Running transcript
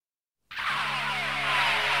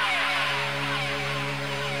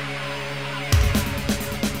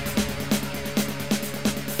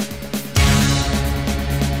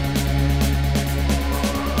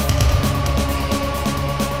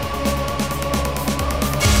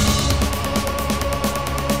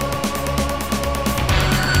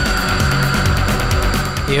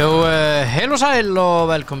Jú, heil og sæl og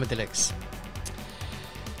velkomin til leiks.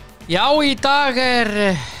 Já, í dag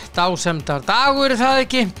dásemdar dagur, það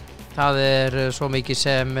ekki? Það svo mikið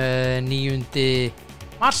sem 9.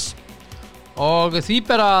 mars og því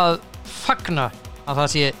ber að fagna að það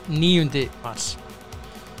sé 9. mars.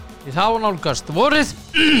 Því þá nálgast vorið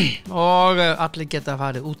og allir geta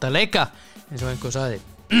farið út að leika, eins og einhver sagði.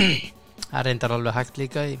 Það reyndar alveg hægt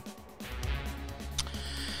líka í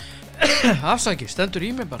afsaki, stendur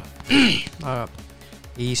í mig bara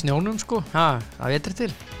í snjónum sko, það vetri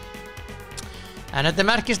til. En þetta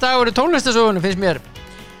merkisdagur í tónlistarsögunum finnst mér.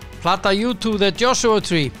 Plata U2 The Joshua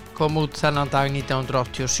Tree kom út þennan dag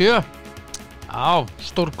 1987. Já,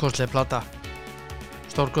 stórkostleg plata,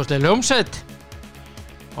 stórkostleg hljómsveit.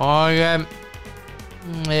 Og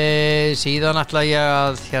síðan ætla ég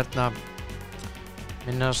að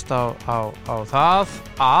minnast á það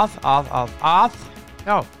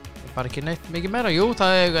já, bara ekki neitt mikið meira. Jú,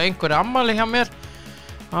 það einhverju ammali hjá mér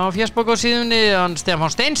á Facebook síðunni, Stefán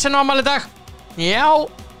Steinsen á ammali dag. Já,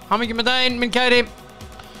 hamingju með daginn, minn kæri.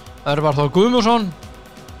 Örvar Þór Guðmundsson,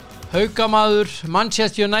 Haukamaður,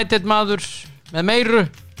 Manchester United maður með meiru,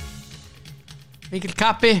 mikil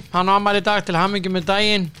kappi, hann á ammali dag, til hamingju með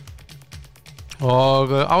daginn.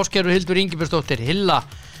 Og Ásgerður Hildur Ingibjörnsdóttir, Hilla,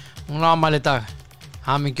 hún á ammali dag,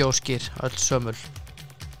 hamingju Óskir, öll sömul.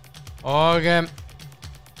 Og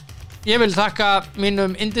ég vil þakka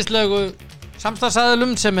mínum yndislegu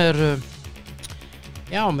samstarfsaðilum sem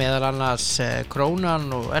já, meðal annars Krónan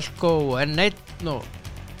og Elko og N1 og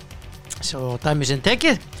svo dæmi sem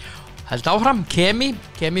tekið. Held áfram,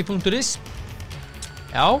 kemi.is.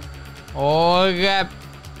 Já, og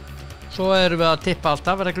svo erum við að tippa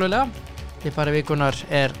alltaf reglulega. Tippari vikunar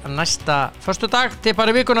næsta föstudag.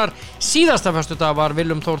 Tippari vikunar síðasta föstudag var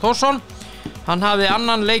Willum Þór Þórsson. Hann hafði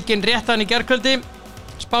annan leikinn réttan í gærkvöldi.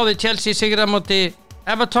 Spáði Chelsea sigra móti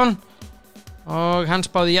Everton og hann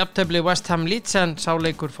spáði jafntefli West Ham Leeds, en sá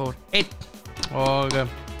leikur fór 1 og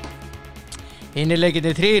hinir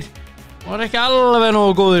leikirnir 3 voru ekki alveg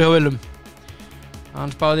nógu góður hjá Willum.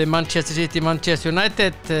 Hann spáði Manchester City Manchester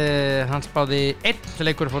United, hann spáði 1,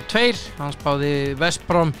 leikur fór 2. Hann spáði West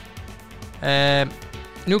Brom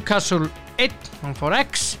Newcastle 1, hann fór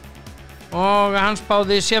X, og hann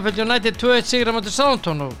spáði Sheffield United 2-1 sigra móti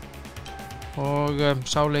Southampton og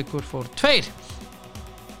sáleikur fór 2.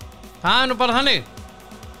 Það nú bara þannig.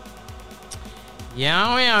 Já.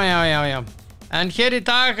 En hér í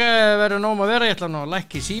dag verður nóg að vera. Ég ætla nú að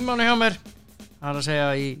lækka í símánu hjá mér. Það að segja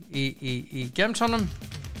í gemsanum.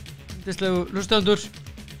 Yndislegu hlustendur.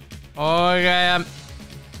 Og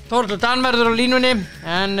Þórhallur Dan verður á línunni.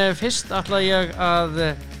 En fyrst ætla ég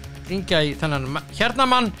að hringja í þennan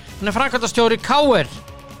mann. Hann framkvæmdastjóri KR.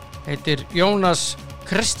 Heitir Jónas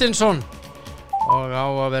Kristinsson. Og á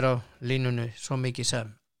að vera á línunni svo mikið sem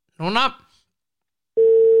núna.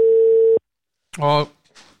 Og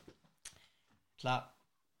ætla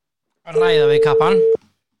að ræða við kappan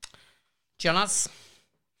Jonas.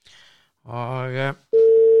 Og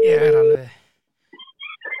ég alveg.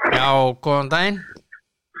 Já, góðan daginn.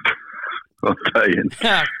 Góðan daginn.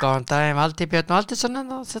 Já, góðan daginn, Valdi Björn Valdirsson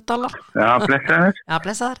og þetta allar. Já, blessaður. Já,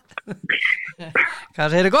 blessaður. Hvað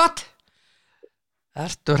segirðu gott?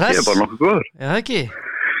 Ertu hress? Ég bara nokkuð góður. Já, ekki?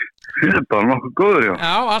 Ég bara nokkuð góður, já.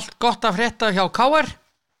 Já, allt gott að frétta hjá KR?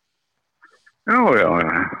 Já.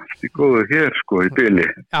 Allt í góður hér, sko, í bili.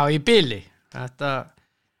 Já, í bili. Þetta,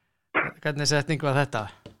 hvernig setning var þetta?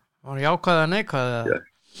 Var hún jákvæð eða neikvæð?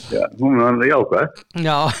 Já, hún er alveg jákvæð.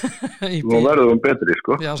 Já, í bili. Nú verður hún betri,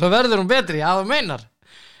 sko. Já, svo verður hún betri, já, þú meinar.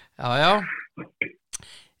 Já.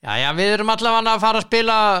 Já, við erum allavega að fara að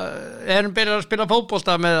spila, byrjað að spila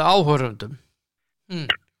fótbolta með áhorfendum.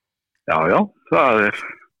 Já, það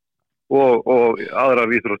og aðrar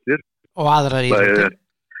íþróttir. Og aðrar íþróttir.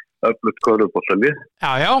 Það öflugt körfuboltalið.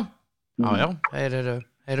 Já. Þeir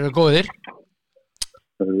eru góðir.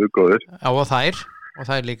 Þeir eru góðir. Já, og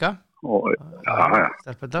þær líka. Já.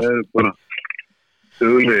 Stelpurnar. Þeir eru bara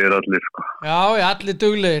duglegir allir, sko. Já, allir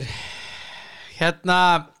duglegir.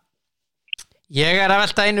 Ég að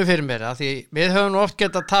velta einu fyrir mér, af því við höfum oft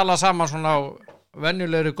getað að tala saman svona á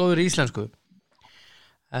venjulegri góður íslensku.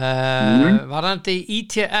 Varðandi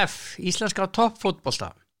ITF, íslenska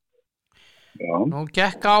toppfótbolta. Já. Nú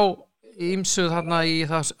gekk á ýmsu þarna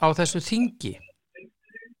á þessu þingi.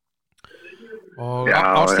 Og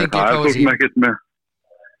ársþingi KSÍ.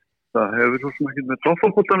 Það hefur svo sem ekkert með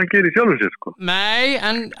toppfótboltan að gera í sjálfu sér, sko. Nei,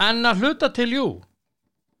 en að hluta til jú.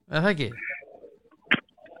 Er það ekki?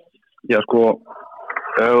 Já, sko,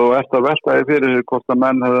 ef þú ert að velta því fyrir hvort að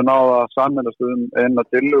menn hefur náð að sameinast eina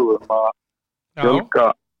tillögu að fjölga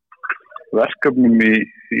verkefnum í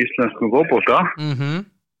íslenskum fótbolta,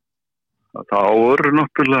 þá voru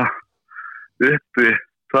náttúrulega uppi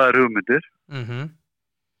tvær hugmyndir,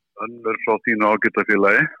 önnur frá þínu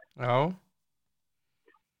ágætafélagi Já,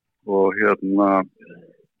 og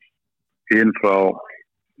hinn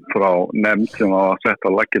frá nefnd sem var að setja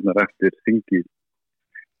laggirnar eftir þingi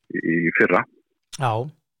í fyrra já,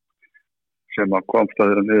 sem að komst að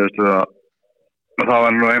þeirra niðurstöðu að það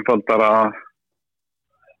var nú einfaldara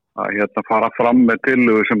að fara fram með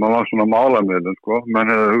tillögu sem að var svona málamiðlun sko,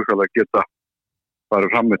 menn hefði hugsaðlega geta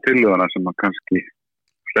farið fram með tillöguna sem að kannski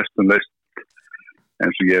flestum leist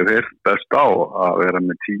eins og ég hef heyrt best á að vera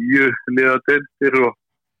með 10 liðadeildir og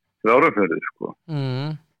 3 áraferðir sko.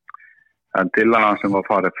 En tillagan sem var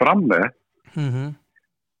farið fram með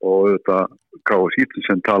og þetta Gáði Sítun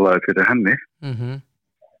sem talaði fyrir henni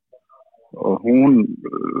og hún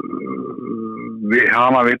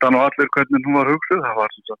hana vita nú allir hvernig hún var hugsuð, það var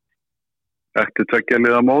sem sagt eftir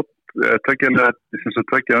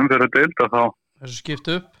tveggja umferðardeild að þá þessu skipt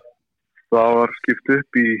upp það var skipt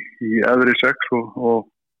upp í efri 6 og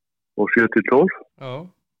 7-12 Já,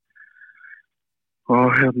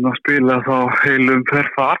 og spila þá heilum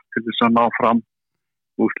ferfar til þess að ná fram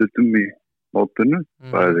úrslitum í mótinu,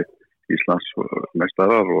 bæði Íslands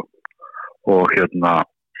meistarar og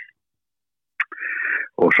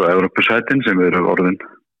og svo Evrópusætin sem eru orðin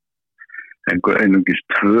einungis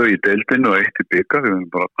 2 í deildinu og 1 í bikar, við höfum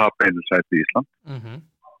bara að tapa einu sæti í Ísland.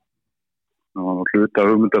 Og hluta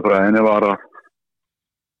hugmyndafræðinni var að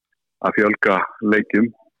fjölga leikjum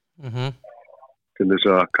til þess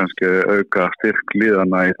að kannski auka styrk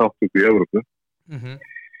liðana í þáttöku í Evrópu.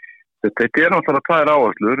 Þetta er náttúrulega 2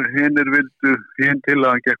 áherslur, hinn til að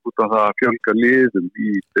hann gekk út á það að fjölga liðum í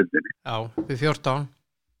deildinni. já, við 14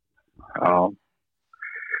 Já.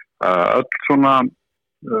 Öll svona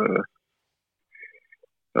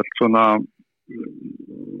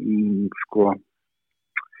sko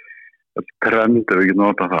trend ef við getum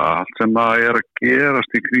notað það allt sem að er að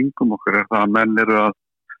gerast í kringum okkur er það að menn eru að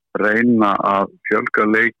reyna að fjölga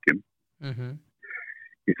leikjum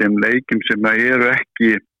í þeim leikjum sem eru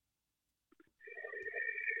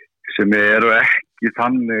ekki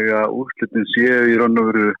þannig að úrslitin séu í raun og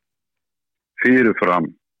veru fyrirfram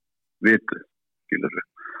vitu, skilurðu.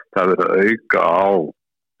 Það verður að auka á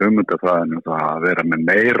hugmyndafræðinu það að vera með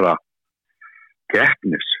meira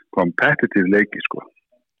keppnis, competitive leiki sko.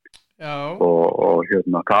 Já. Og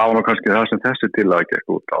það var nú kannski það sem þessi tillaga gekk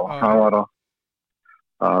út á. Það var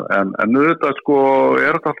en auðvitað sko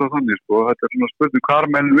er þetta alltaf þannig sko, þetta er svona spurning hvar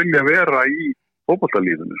menn vilja vera í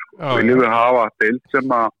fótboltalífinu sko. Viljum við hafa deild sem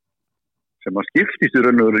að skiptist í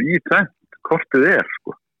raun og veru í tvennt, kortið er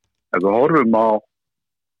sko. Ef við horfum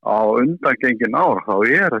á undangengin ár þá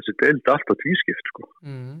er þessi deild alltaf tvískipt sko.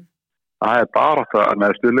 Það er bara það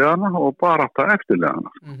neðstuliðana og bara það eftirliðana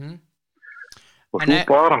sko. Og svo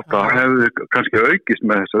bara það hefði kannski aukist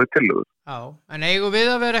með þessari tillögur. Já, en eigum við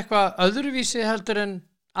að vera eitthvað öðruvísi heldur en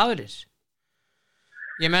aðrir?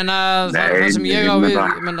 Ég meina það sem ég á við,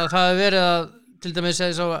 ég meina það hefur verið að til dæmis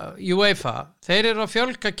eins og UEFA, þeir eru að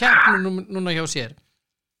fjölga keppnum núna hjá sér.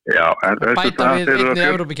 Já, bæta við einni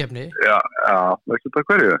Evrópukeppni. Já, veistu það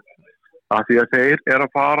hverju? Af því að þeir eru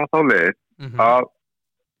að fara þá leið að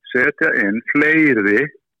setja inn fleiri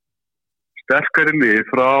sterkari lið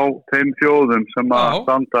frá þeim þjóðum sem að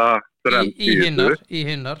standa fremst í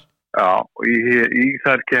hinnar. Já, í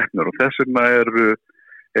þær keppnir og þess vegna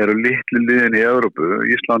eru litli liðin í Evrópu,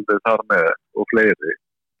 Íslandi þar með og fleiri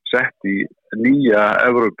sett í nýja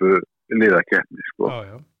Evrópu liðakeppni sko.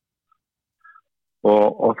 Já.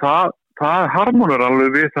 Og það harmonar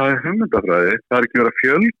alveg við það hugmyndafræði, það er ekki verið að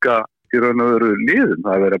fjölga í raun og veru liðum,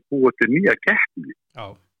 það er verið að búa til nýja keppni. Já.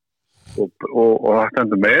 Og það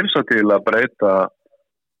stendur meira til að breyta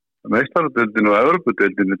meistaradeildinu og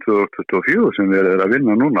Evrópudeildinu 2024 sem við erum að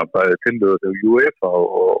vinna núna, bæði tillögur til UEFA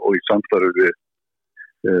og í samstarfi við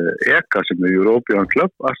ECA sem er European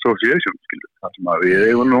Club Association, það sem að við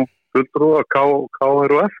eigum nú fulltrúa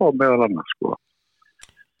KR og FH meðal annars sko.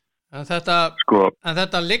 En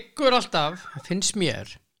þetta liggur alltaf, finnst mér,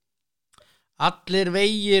 allir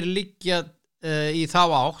vegir liggja í þá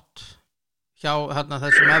átt hjá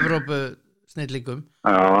þessum Evrópusnillingum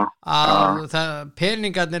að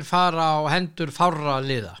peningarnir fara á hendur fárra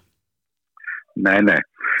liða. Nei,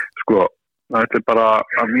 sko, þetta er bara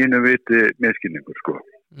að mínu viti misskilningur, sko.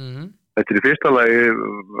 Þetta er í fyrsta lagi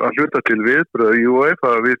að hluta til viðbröð í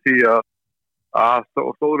UEFA við því að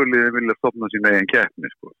stóru liðin vilja stofna sín eigin keppni,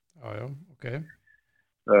 sko. Já, ok.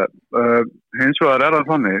 Hins vegar er það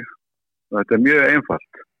þannig, þetta er mjög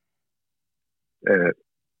einfalt.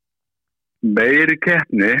 Meiri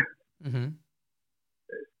keppni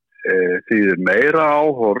þýðir meira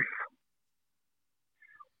áhorf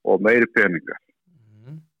og meiri peningar.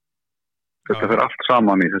 Þetta fer allt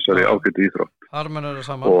saman í þessari ágætu íþrótt.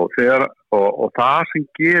 Og það sem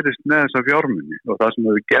gerist með þessa fjármuni og það sem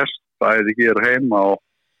hefur gerst bæði hér heima og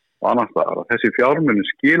annars staðar, þessi fjármuni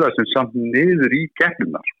skila sem samt niður í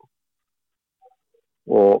keppnina sko.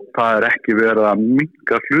 Og það ekki verið að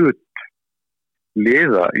minnka hlut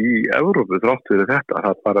liða í Evrópu þrátt fyrir þetta.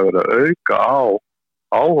 Það bara verið að auka á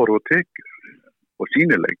áhorf og tekjur og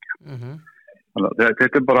sýnileikja. Þannig að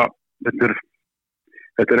þetta er bara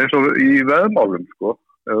þetta er eins og í veðmálum sko,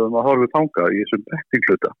 ef maður horfir þangað í þessum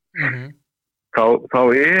bettinghluta þá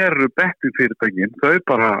eru bettingfyrirtækin þau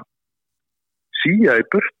bara sía í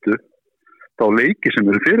burtu þá leiki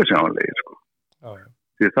sem eru fyrirsjáanlegir sko.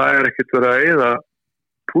 Því það er ekkert verið að eyða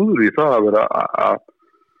púður í það að vera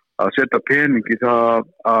að setja pening í það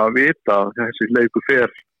að vita að þessi leikur fer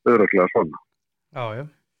örugglega svona.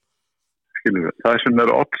 Skilur við, það sem er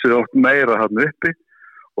oft meira þarna uppi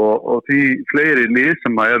og því fleiri lið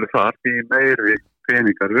sem eru þar, því meiri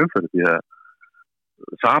peningar umferð. Því að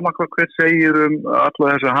sama hvað hver segir alla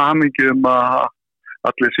þessu hamingju að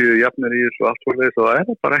allir séu jafnir í þessu og allt svoleiðis, og það er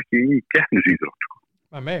bara ekki í keppnisíþrótt. Sko.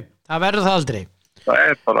 Það verður það aldrei. Það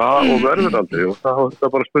er bara og verður aldrei og það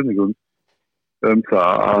er bara spurningum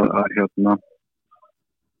það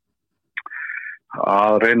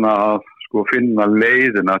að reyna að sko finna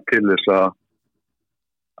leiðina til þess að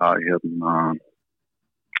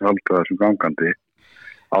halda þessum gangandi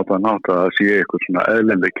á það nátt að það sé eitthvað svona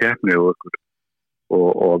eðlileg keppni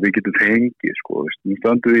og við getum fengið sko, við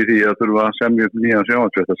stöndum í því að þurfa að semja upp nýjan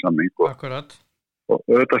sjónvarpsréttarsamning sko. Akkurat. Og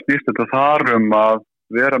auðvitað snýst þetta þar að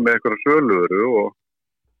vera með eitthvað söluvöru og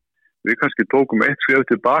við kannski tókum eitt skref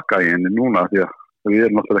tilbaka í henni núna því að við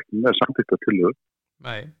erum náttúrulega ekki með samþykkta tillögu.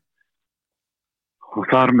 Nei. Og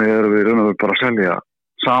þar með erum við raun og veru bara að selja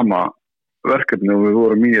sama verkefni og við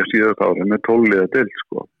vorum í að síðast ári með 12 liða deild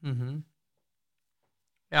sko.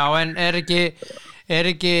 Já, en er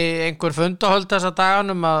ekki einhver fundahöld þessa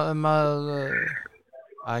daganum að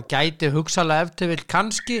gæti hugsalega eftir vil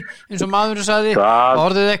kannski eins og maðurinn sagði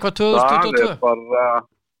orðið eitthvað 2022?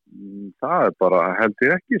 Það er bara held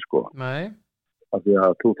ég ekki sko. Nei. Af því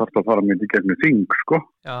að þú þarft að fara með í gegnum þing sko.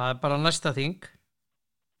 Já, það er bara næsta þing.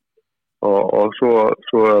 Og svo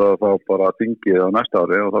er það þá bara þingið á næsta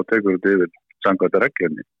ári og þá tekur þetta yfir samkvæmt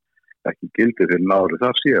reglunni. Ekki gildi fyrir árið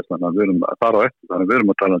þar síðast, þannig að við erum þar á eftir, þannig að við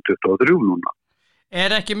erum að tala 23 núna.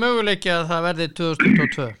 Er ekki möguleiki að það verði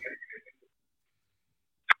 2022?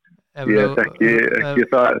 Ég veit ekki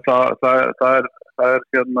það er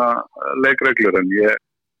hérna leikreglur en ég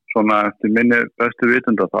svona eftir minni bestu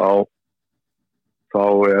vitunda þá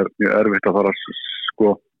er mjög erfitt að fara sko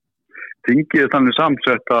þingið er þannig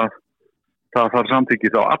samsett að það þarf samþykki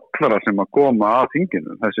þá allra sem að koma að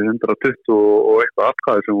þinginu, þessi 120 og eitthvað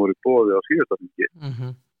atkvæði sem voru í boði á síðasta þingi.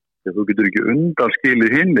 Þegar þú getur ekki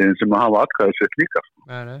undanskilið hinni sem að hafa atkvæði sér líka.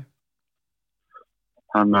 Nei.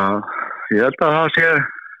 Þannig að ég held að það sé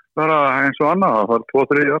bara eins og annað, það þarf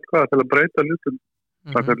 2-3 atkvæði til að breyta hlutum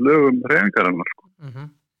samkvæmt lögum hreyfingarinnar. Sko.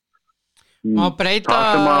 Má breyta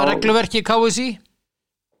regluverki KSÍ?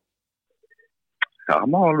 Já,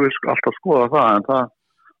 má alveg alltaf skoða það, en það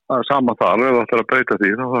er sama þar, ef það ætlar að breyta því,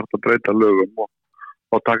 þá þarf það að breyta lögum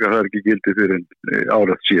og taka það ekki gildi fyrir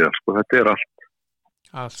árið síðan, sko, þetta er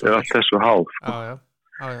allt þessu háð, sko.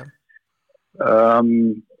 Já.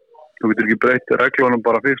 Þú getur ekki breyta reglunum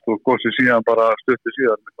bara fyrst og góðsir síðan bara stuttir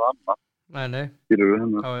síðan með það annað. Nei.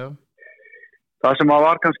 Já. Það sem að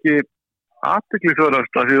var kannski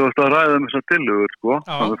athyglisverðast að því þú varst að ræða þessar tillögur, sko,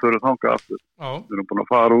 þannig að þau eru þangað aftur. Við erum búin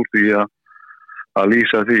að fara úr því að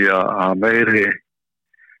lýsa því að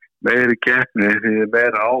meiri keppni því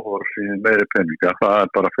meira áhorf því meiri peninga, það er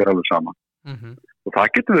bara fyrir alveg saman. Og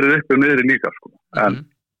það getur verið upp og niður líka sko. En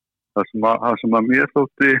það sem að mér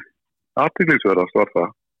þótti athyglisverðast var það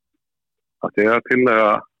að þegar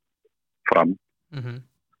tillaga fram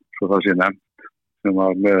svo það sé nefnt sem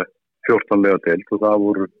var með 14 liða deild og það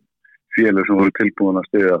voru félög sem voru tilbúin að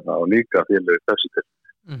styðja það og líka félög þessi til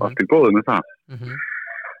var til góðu með það.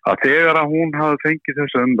 Að þegar að hún hafði fengið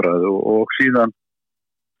þessu umræðu og síðan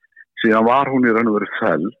var hún í raun og veru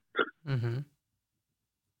felld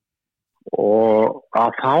og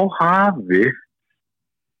að þá hafi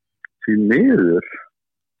því miður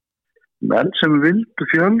menn sem vildu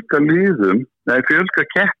fjölga liðum, fjölga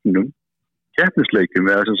keppnisleikjum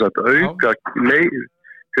eða sem sagt auka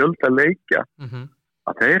fjölda leikja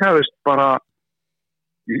að þeir hafist bara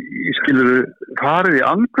í skiluru farið í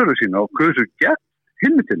andhverfu sína og kusu gegn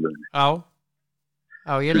hinni tillögunni.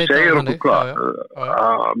 Já, ég leita á þannig.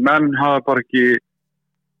 Að menn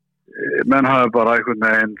hafa bara einhvern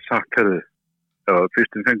veginn sagt,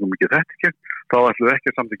 fyrst við fengum ekki þetta gegn, þá ætlum við ekki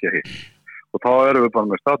að samþykkja hitt. Og þá erum við bara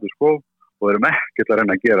með status quo og erum ekkert að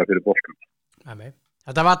reyna að gera fyrir boltum. Nei.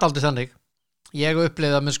 Þetta var aldrei þannig. Ég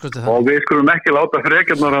upplifði að minnskosti þannig. Og við skulum ekki láta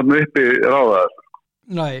frekjarnar hann uppi ráða þessu.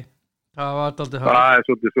 Nei, það var aldrei þannig. Það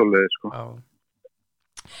svolítið svoleiðis, sko. Já.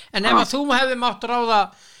 En ef að þú hefði mátt ráða,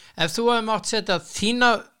 ef þú hefði mátt setja þína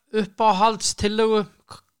uppáhaldstillögu,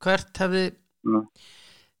 hvert hefði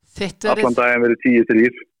þitt verið? Allan daginn verið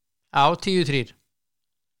 10-3. Já, 10-3.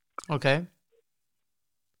 Ok.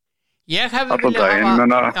 Ég hefði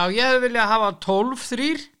viljað hafa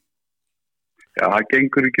 12-3. Já, það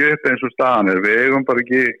gengur ekki upp eins og staðan er. Við eigum bara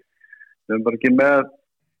ekki með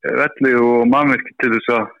velli og mannvirki til þess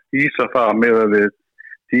að hýsa það með við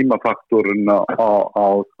tímafaktorinn á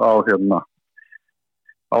hérna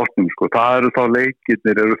ásnum, sko. Það eru þá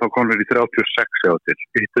leikirnir, eru þá konur í 36 eða til.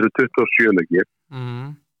 Hitt eru 27 leikir.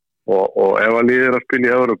 Og ef að liðir að spila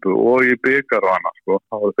í Evrópu og í byggar og annað, sko,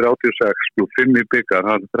 þá er 36 og 5 í byggar,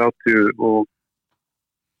 það er 30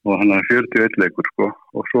 og hann er 41 leikur, sko.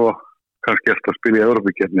 Og svo kannski eftir að spila í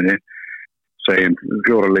Evrópukeppninni, segjum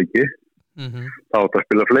 4 leiki, þá er að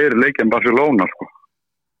spila fleiri leiki en Barcelona, sko.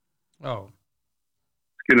 Já.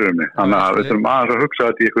 Skilurðu mig? Þannig að við þurfum aðeins að hugsa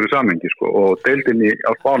þetta í einhverju samhengi, sko. Og deildinni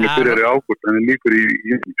á Spáni byrjar í ágúst, en líkur í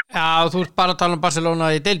júní, sko. Já, þú ert bara að tala um Barcelona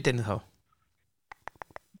í deildinni þá.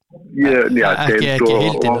 Ekki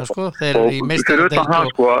heildina, sko. Þeir eru í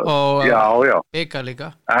meistaradeild og byggar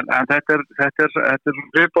líka. En þetta er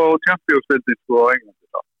ripa á Champions-deildin, sko, á Englandi.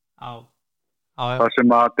 Já. Það sem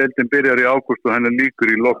að deildin byrjar í ágúst og henni líkur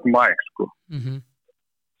í lok mæ, sko.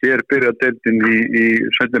 Hér byrjar deildin í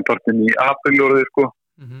seinnipartinn í apríl, sko,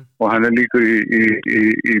 og henni líkur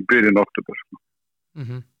í byrjun október, sko.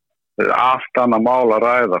 Það er allt annað mál að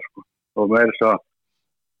ræða, sko. Og með þess að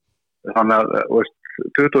þannig að, veist,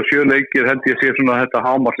 27 leikir held ég sé svona þetta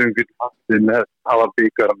hámark sem við getum haft með hafa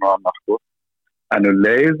byggarinn og annað, sko. En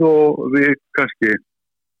leið og við kannski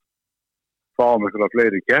fáum eitthvað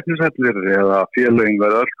fleiri keppnishellir eða félögin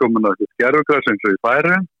verða öll komin að þetta gerfugræs eins og í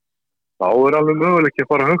Færeyjum, þá er alveg möguleik ekki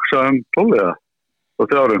að fara að hugsa 12 og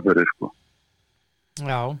 3 fyrir, sko.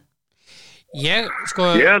 Já. Ég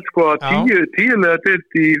held, sko, að 10 deild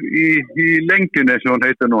í lengjunni sem hún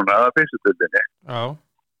heitir núna, eða fyrstudildinni. Já.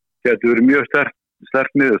 Þetta verið mjög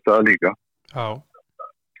sterk niðurstaða líka. Já.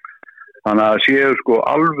 Þannig að séu, sko,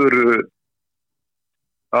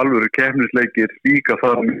 alvöru keppnisleikir líka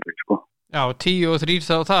þar mjög, sko. Já, 10-3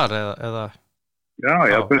 þá þar eða? Já.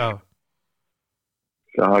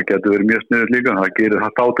 Það getur verið mjög sniðugt líka. Það gerir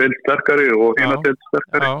það þá deild sterkari og hina deild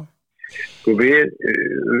sterkari. Sko við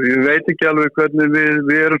veit ekki alveg hvernig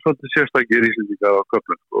við erum svolítið sérstakir Íslendingar á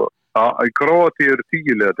köflum. Sko. Í Króatíu eru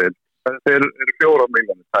 10 liða deild. Þeir eru 4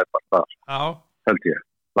 milljónir tæpar þar. Já. Held ég.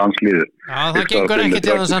 Landslíður. Já, það gengur ekki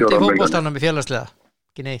til það samt í fótboltanum í félagsliða.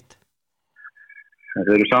 Ekki neitt.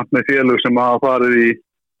 Þeir eru samt með félög sem hafa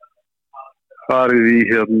farið í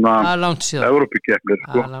hérna Evrópukeppnir,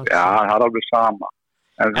 sko. Já, það er alveg sama.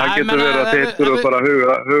 En það getur verið að þeir þurfa bara að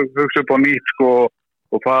hugsa upp á nýtt, sko,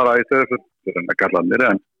 og fara í þauðfjöldur en að kallanir,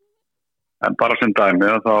 en bara sem dæmi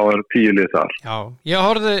að þá er 10 lið þar. Já, ég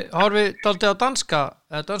horfi dálítið á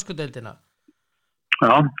dönsku deildina.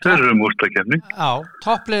 Já, þeir eru úrslitakeppni. Já,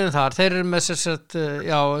 toppliðin þar, þeir eru með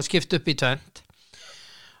skipt upp í tvennt.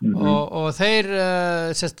 Og þeir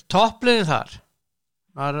toppliðin þar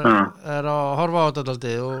er að horfa á þetta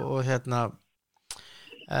dálítið og hérna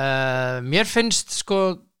mér finnst, sko,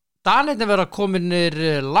 Danirnir vera kominir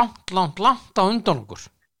langt á undan okkur.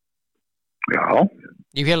 Já.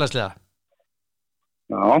 Í félagsliða.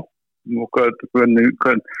 Já.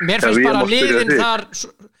 Mér finnst bara liðin þar,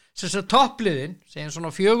 sem toppliðin, segjum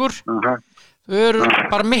svona 4, þau eru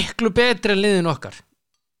bara miklu betri en liðin okkar.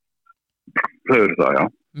 Þau eru það, já.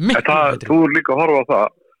 Þú er líka að horfa á það.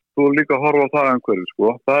 Þú er líka að horfa á það einhverju,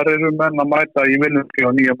 sko. Þar eru menn að mæta í vinnungi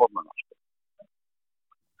á 9 mótmennar, sko.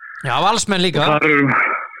 Já, valsmenn líka.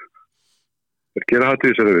 Þeir gera þetta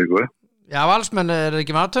í þessari viku. Já, valsmenn er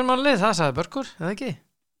ekki með atvinnumannlið, það sagði Börkur, eða ekki?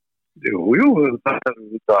 Jú, það er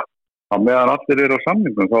þetta. Að meðan allir eru á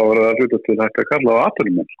samningum, þá er það hluta til þetta að kalla á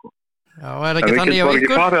atvinnumenn, sko. Já, er ekki þannig á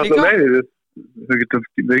ykkur líka?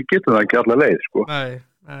 Við getum það ekki alla leið, sko. Nei.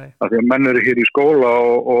 Það því að menn eru hér í skóla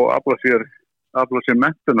og afla sér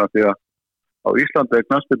menntuna, því að á Íslandi er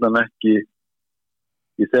knattspyrnan ekki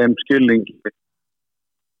í þeim skilningi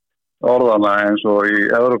orðana eins og í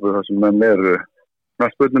Evrópu, þar sem menn eru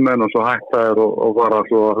knattspyrnumenn og svo hættaðir og bara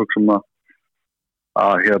svo að hugsa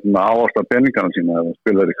að ávaxta peningana sína eða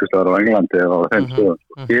spilar ykkur staðar á Englandi eða á þeim stöðum.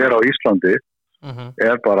 Hér á Íslandi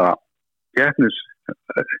er bara keppnis,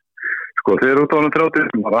 sko, þeir eru út á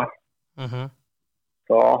 30 bara.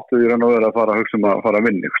 þá áttu því að vera að fara að hugsa að fara að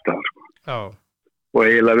vinna ykkur stað, sko. Já. Og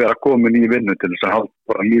eiginlega vera komin í vinnu til þess að halda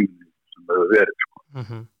bara lífni sem það hefur verið, sko.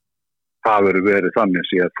 Það hefur verið þannig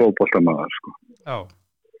síðan fótboltamaður, sko. Já.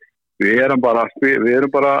 Við erum bara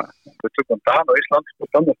Dan og Ísland, sko,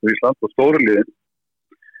 Danmark og Ísland og stóru liðin,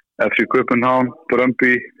 FC Köpenhavn,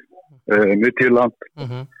 Brøndby, Midtjylland,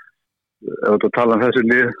 ef þú tala þessi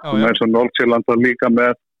lið, sem eins og Nordsjælland var líka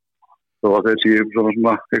með, þó að þessi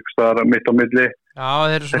svona ykkur staðar mitt á milli. Já,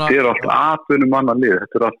 þetta er allt atvinnum annan lið,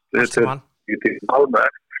 þetta er allt, þetta er alveg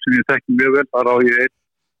sem ég þekki mjög vel, þar á ég einn,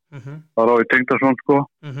 þar á ég Tengdason, sko.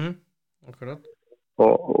 Akkurat.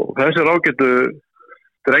 Og þessir ágætu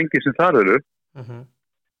drengi sem þar eru,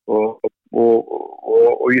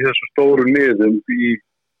 og í þessu stóru liðum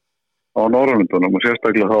á Norrlöndunum og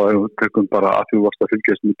sérstaklega þá tekum bara að þú varst að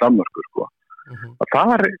fylgjast með Danmarku, sko.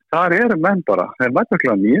 Þar eru menn bara, þeir mæta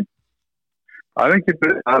klukkan 9, æfingi,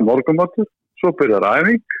 það er morgunmatur, svo byrjar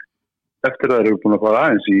æfing, eftir að þeir eru búin að fara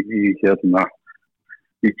aðeins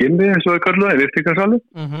í gymmi eins og við kallum það, í lyftingarsali,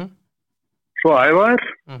 svo æfa þeir,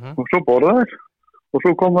 og svo borða þeir, og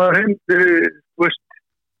svo koma þeir heim til,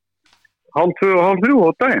 2:30 og 3:30 á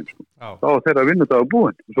daginn, sko. Þá er þeirra vinnudagur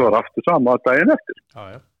búinn, og svo er aftur sama daginn eftir.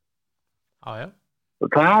 Já. Og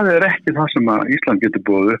það er ekki það sem að Ísland getur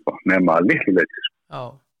búið upp á, nema að litlu leyti, sko.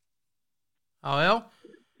 Já.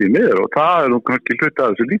 Því miður, og það er nú kannski hluti af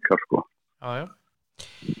þessu líka, sko. Já.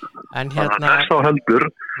 En þannig að þess á heldur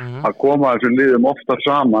að koma þessum liðum oftar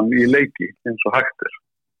saman í leiki eins og hægt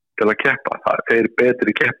til að keppa. Það er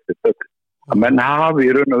betri keppi, að menn hafi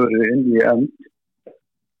í raun og veru inn í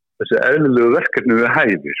þessi eðlilegu verkefni við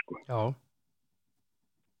hæfi, sko. Já.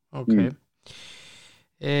 Ok.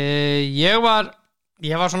 Ég var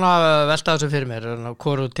svona að velta þessu fyrir mér,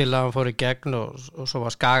 hvoru til að hann fór í gegn og svo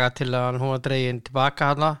var Skaga til að hún var dregin tilbaka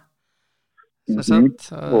hana.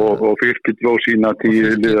 Og Fylkir dró sína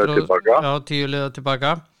 10 liða tilbaka. Já, 10 liða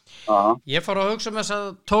tilbaka. Ég fór að hugsa um þess að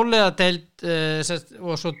 12 liða deild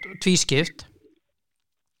og svo tvískipt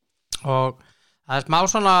og það er smá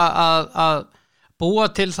svona að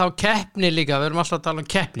búa til þá keppni líka, við erum alltaf að tala um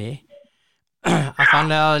keppni, að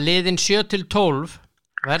þannig að liðin 7-12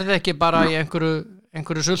 verði ekki bara í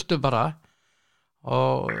einhverju sultu bara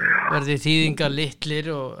og verði þýðingar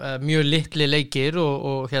litlir og mjög litli leikir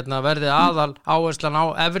og verði aðal áherslan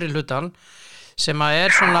á efri hlutan sem að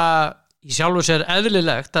er svona í sjálfu sér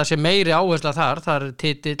eðlilegt, það sé meiri áhersla þar er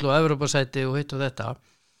titill og Evrópusæti og hitt og þetta,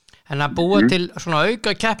 en að búa til svona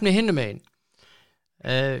auka keppni hinum megin.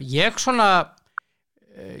 Ég er búin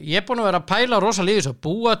að vera að pæla rosalega í þessu,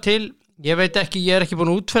 búa til, ég veit ekki, ég er ekki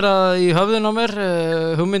búin að útfæra það í höfðun á mér,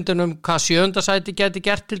 hugmyndin hvað 7. sæti geti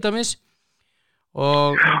gert til dæmis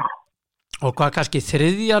og hvað kannski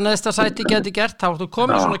 3. neðsta sæti geti gert, þá þú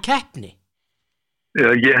komið svona keppni.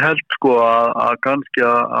 Já, ég held sko að kannski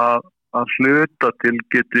að hluta til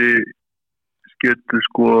geti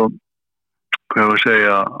sko, hvað ég að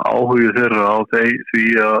segja, áhugið þeirra á því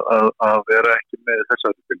að vera ekki með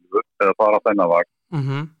þessari fylgu eða bara þennan vagn.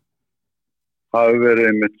 Það hefur verið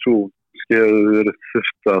einmitt svo hefur verið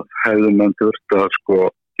hefðu menn þurft að sko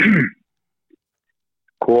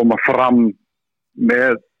koma fram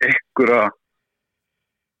með einhverja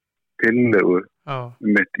tillögu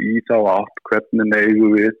mitt í þá átt hvernig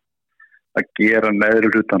eigum við að gera neðri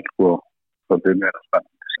hlutan sko það er meira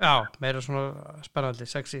spennandi. Já, meira svona spennandi,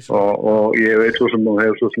 sexy. Og ég veit svo sem þú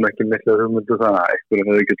hefur svo sem ekki mikla hugmyndu þannig að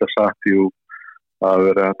einhverja hefur getað sagt að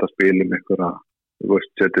vera hægt að spila einhverja, þú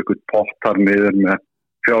veist, setja einhvern pottar niður með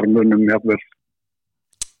fjármunum jafnvel.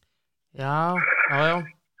 Já.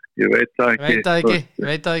 Ég veit það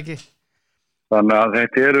ekki. Þannig að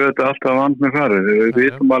þetta eru alltaf vand með farið. Við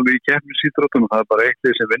vitum alveg í keppnisíþróttum og það er bara eitt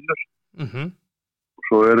lið sem vinnur. Og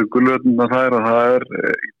svo eru gulvölduna þær og það er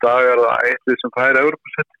í dag er það eitt lið sem fær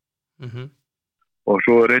Evrópusæti. Og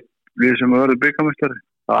svo er eitt lið sem verður bikarmeistari.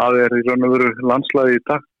 Það er í raun og veru landslagi í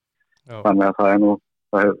dag. Þannig að það er nú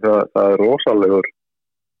það er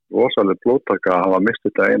rosaleg blóðtaka að hafa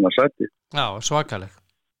mistið þetta eina sæti. Já, svakaleg.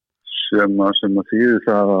 Sem að þýðir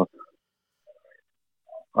það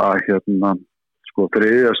að sko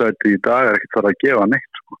 3. sæti í dag er ekkert þar að gefa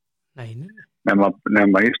neitt sko. Nei.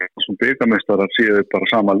 Nema Ísland sem bikarmeistarar séu bara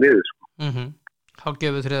sama liði sko. Þá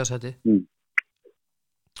gefur 3. sæti.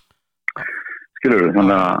 Skilur við,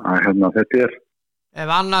 þannig að þetta er ef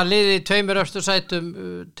annar liði í 2 efstu sætum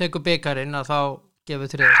tekur bikarinn að þá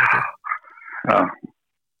gefur 3. sæti. Já.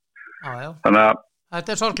 Þannig að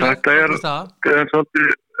þetta er sorglegt. Þetta er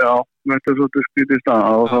svolítið skrítið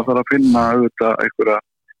stað og það þarf að finna einhverja,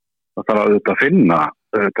 það þarf að finna,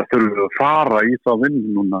 þetta þurfum við að fara í þá vinnu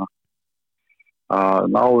núna að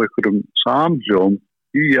ná einhverjum samhljóm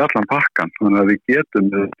í allan pakkan, þannig að við getum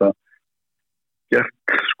þetta gert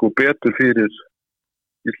sko betur fyrir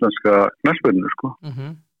íslenska knattspyrnu sko.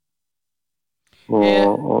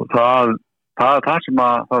 Og það sem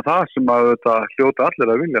að þetta hljóta allir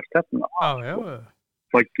að vilja stefna. Já.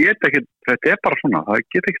 Þetta bara svona, það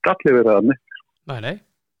get ekki allir verið að neitt. Nei.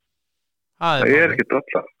 Það ekki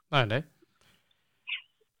allar. Nei.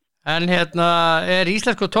 En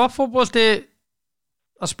íslensku toppfótbolti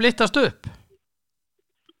að splittast upp?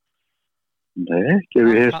 Nei, ekki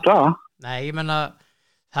við hefst það. Nei, ég menna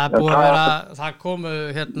það búið að vera, það komu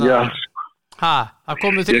það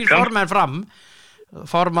komu 3 formenn fram,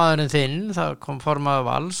 formaðurinn þinn, það kom formaður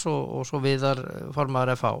Vals og svo Viðar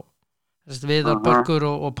formaður FH, Viðar Börkur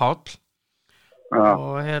og Páll.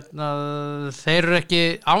 Og þeir eru ekki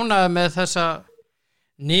ánægðir með þessa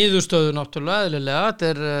niðurstöðu náttúrulega eðlilega.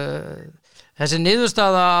 Þetta þessi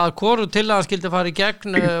niðurstaða að hvoru tillagan skildi fara í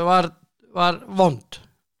gegn var vond.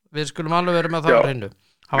 Við skulum alveg vera með það á hreinu.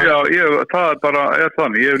 Það bara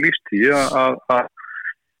þannig. Ég hef lýst því að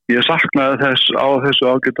ég saknaði þess á þessu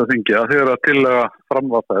ágæta þingi að þegar að tillaga fram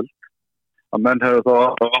var felld að menn hefur þá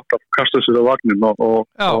átt að kasta sér á vagnin og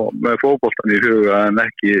með fótboltan í huga en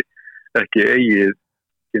ekki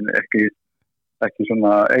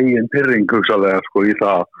svona eigin pyrring hugsalega sko í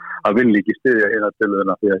það að vilja ekki styðja hérna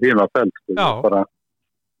tillöguna því að hérna feld sko, bara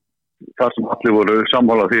þar sem allir voru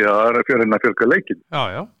sammála því að það fjörinn að fjölga leikin.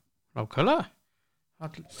 Já, nákvæmlega.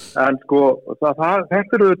 En sko þetta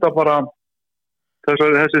eru þetta bara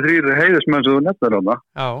þessi 3 heiðismenn sem þú nefnir hana.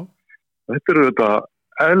 Já. Þetta eru þetta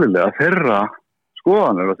eðlilega þeirra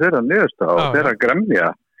skoðanir og þeirra niðurstaða og þeirra gremja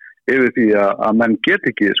yfir því að menn get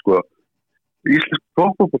ekki sko íslensk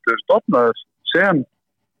toppfótbolti stofnaðist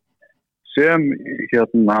sem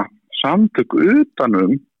samtök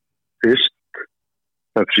utanum fyrst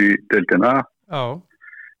Pepsi-deildina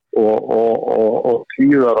og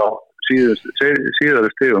síðari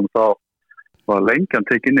stigum þá var lengjan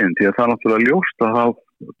tekin inn því að það er náttúrulega ljóst að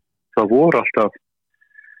það voru alltaf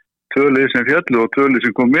 2 lið sem fjallu og 2 lið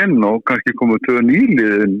sem kom inn og kannski komu 2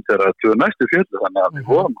 nýliðin þegar 2 næstu fjallu þannig að við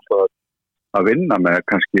vorum alltaf að vinna með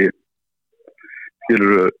kannski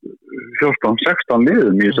 14-16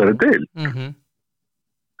 liðum í þessari deil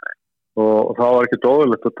og það var ekkert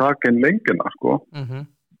óðurlegt að taka inn lengjuna sko.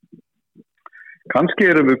 Kannski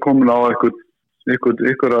erum við komin á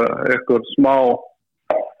eitthvað smá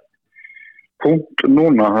punkt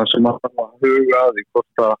núna þar sem að huga að því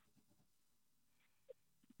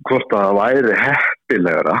hvort það væri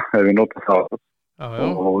heppilegra ef við notum það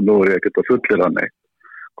og nú er ég ekkert að fullera neitt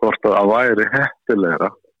hvort það væri heppilegra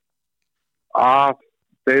að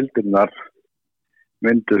deildirnar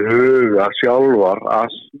myndu huga sjálfar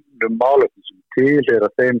að sínum málefnum sem tilheyra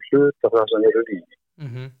þeim hluta það sem eru í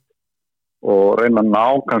og reyna að ná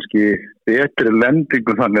kannski betri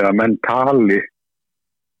lendingu þannig að menn tali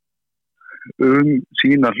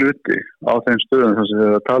sína hluti á þeim stöðum þar sem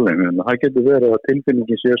þeir að tala það getur verið að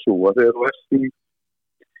tilfinningin sé svo að þeir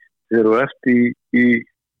eru eftir í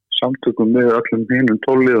samtökum með öllum hinum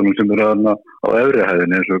 12 liðunum sem eru á efri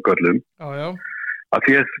hæðinni eins og göllum að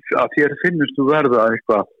þér finnst þú verða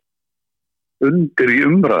eitthvað undir í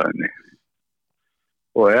umræðinni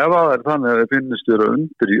og ef það er þannig að þið finnst þú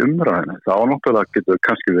undir í umræðinni þá náttúrulega getur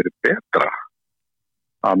kannski verið betra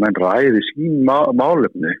að menn ræði sín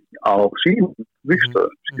málefni á sín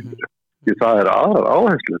vikstöðum því það er aðrar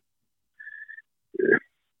áherslu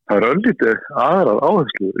það er öllítið aðrar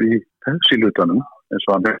áherslu í Pepsi-hlutanum eins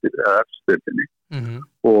og hann hefði eftirdeildinni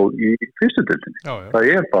og í fyrstu deildinni. Það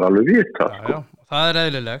er bara alveg vitað. Já, það er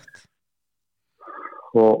eðlilegt.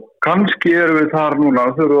 Og kannski erum við þar núna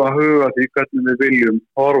og þurfum að huga því hvernig við viljum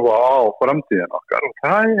horfa á framtíðin okkar og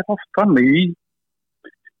það er oft þannig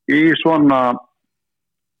í svona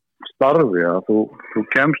starfi að þú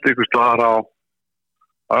kemst einhvers staðar á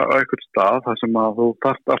einhvers stað þar sem að þú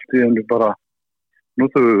þarft allt í henni bara nú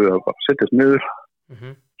þurfum við að bara setjast niður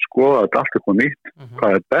skoða þetta allt upp á nýtt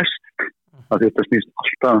hvað er best að þetta snýst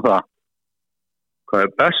alltaf það hvað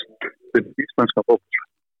er best fyrir íslenska fótbolta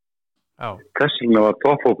þess vegna var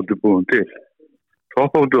toppfótbolti búin til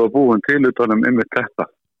toppfótbolti var búin til utanum einmitt þetta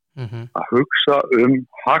að hugsa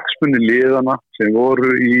hagsmuni liðana sem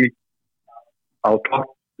voru á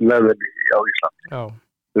topplevelli á Íslandi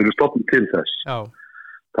þau eru stofnum til þess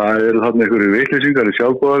það eru þarna einhverju vitleysingar í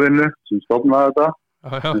sjálfboðavinnu sem stofnaði þetta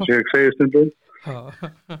sem ég segi stundum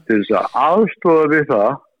til þess að aðstoða við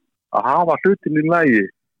það að hafa hlutin í lagi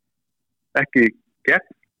ekki gegn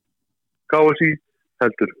KSÍ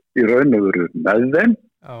heldur í raun og veru með þeim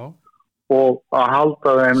og að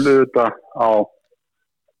halda þeim hluta á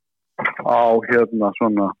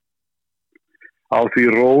svona á því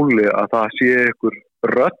róli að það sé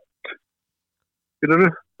rödd,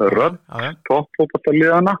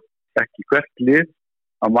 toppfótboltaliðana, ekki hvert lið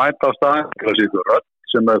að mæta á staðinn til að sé rödd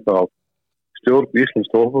sem þá stjórn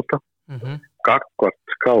íslenskt fótbolta, gagnvart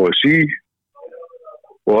KSÍ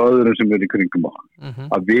og öðrum sem í kringum á hann.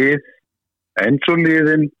 Að við, eins og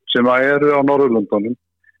liðin sem eru á Norðurlöndunum,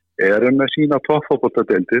 eru með sína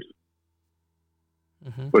toppfótboltadeildir,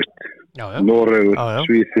 Noregur,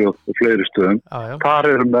 Svíþjóð og fleiri stöðum. Þar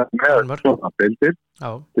eru með svona deildir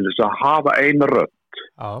til þess að hafa eina rödd.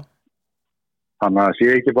 Þannig að sé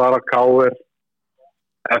ekki bara KR,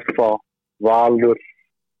 FH, Valur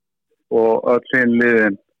og öll sín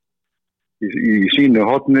liðin í sínu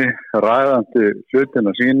horni, ræðandi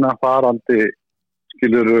hlutina sína, farandi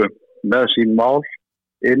skiluru með sín mál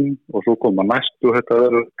inn og svo koma næstu og þetta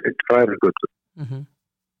verður einn hrærigrautur.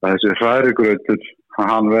 Þessi hrærigrautur,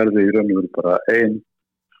 hann verði í raun og veru bara ein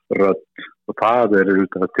rödd og það er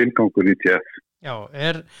tilgangur ITF. Já,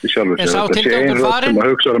 er sá tilgangur farin? Sem að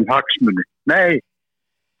hugsa hagsmuni. Nei,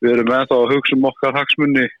 við erum ennþá að hugsa okkar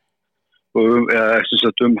hagsmuni og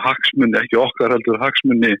hagsmuni, ekki okkar heldur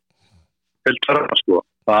hagsmuni heldara, sko.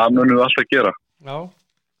 Það munum við alltaf gera. Já.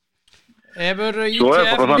 Hefur svo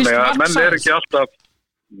ITF þannig að menn er ekki alltaf,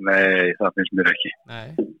 nei, það finnst mér ekki. Nei.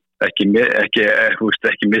 Ekki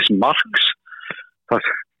miss marks. Það,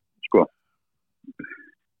 sko.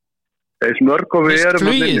 Eins mörg og við erum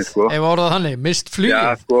að minni, sko. Ef orðað þannig, mist flugið.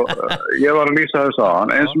 Já, sko, ég var að lýsa þess að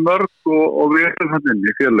hann. Eins mörg og við erum að minni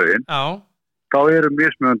í félögin, þá eru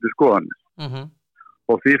mismunandi skoðanir.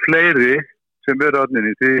 Og því fleiri sem eru að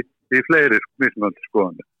minni, því fleiri mismunandi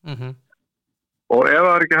skoðanir. Og ef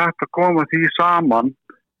það er ekki hægt að koma því saman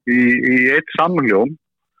í eitt samhljóm,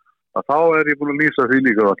 þá er ég búin að lýsa því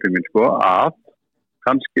líka allir minn, sko, að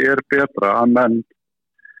kannski er betra að menn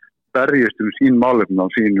berjist sín málefni á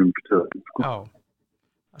sínum stöðum, sko. Já,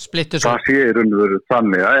 splittur svo. Það sé í raun og veru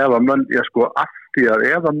þannig að ef að menn, sko, allt í að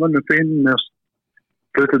ef að mönnum finnast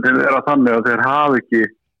hlutin er að þannig að þeir hafi ekki,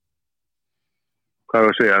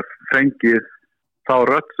 fengið þá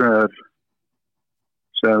rödd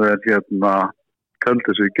sem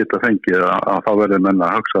töldu sig geta fengið að þá verður menn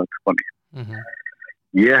að hugsa þetta þannig.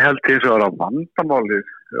 Ég held hins vegar að vandamáli,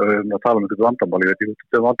 að tala eitthvað vandamáli, ég veit ekki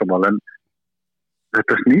hvað vandamáli, en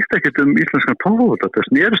þetta snýst ekkert íslenskan toppfótbolta, þetta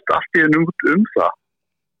snýrist allt í einu það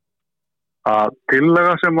að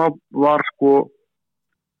tillaga sem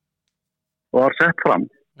var sett fram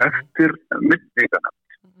eftir myndingarna,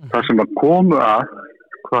 það sem að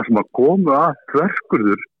komu að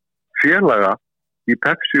þverskurður félaga í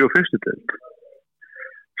Pepsi og fyrstu deild.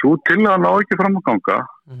 Svo tillaga ná ekki fram að ganga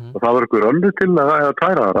og það var einhver önnur tillaga eða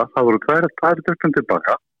tæraðara, það voru tvær dökkum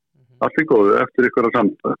tilbaka, allt í góðu eftir ykkur að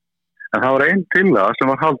samtöð. En það var ein tillaga sem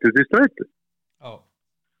var haldið í streitu.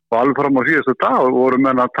 Og alveg fram á síðastu dag voru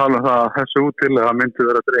menn að tala það að þessu tillaga myndi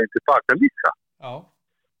vera dregin tilbaka líka.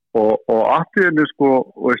 Og allt í henni, sko,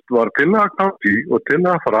 var tillaga knátt í og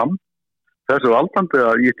tillaga fram þessu valdandi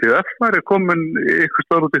að ITF væri komin ykkur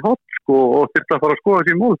stöður út í hot, sko, og þyrfti að fara að skoða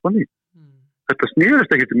sín málið á ný. Þetta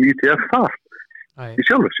snýrist ekkert ITF þar í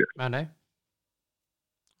sjálfur sér. Nei,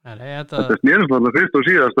 þetta snýrist alveg fyrst og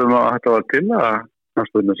síðast að þetta var tillaga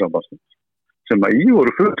sambandsins sem að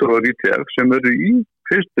voru fulltrúar ITF sem eru í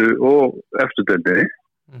fyrstu og efstu deildinni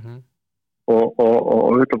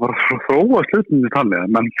og þetta bara þróa slutinu þannig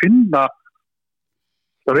að mann finna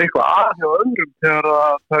það er eitthvað að hjá öðrum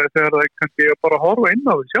þegar það kannski bara horfa inn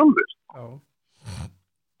á því sjálfur.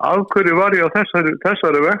 Af hverju var ég á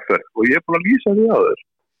þessari vegferð og ég er búin að lýsa því að þér.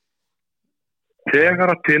 Þegar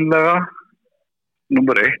að tillaga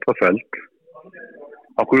nummer 1 var felld,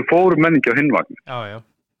 af hverju fóru menningi á hinvagn?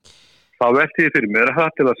 Þá velti ég fyrir mér það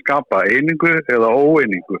til að skapa einingu eða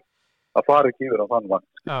óeiningu að fara ekki yfir á þann vagn.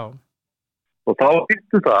 Og þá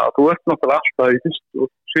hittu það að þú ert náttúrulega alltaf í fyrst og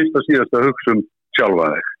síðast að hugsa sjálfa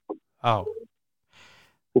þig.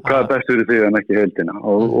 Og hvað er best fyrir því en ekki heildina.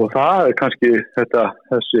 Og það er kannski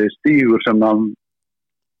þessi stígur sem að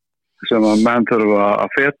menn þurfa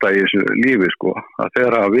að feta í þessu lífi, sko. Að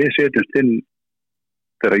þegar við setjumst inn,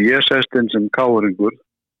 þegar ég sest inn sem káringur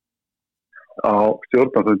á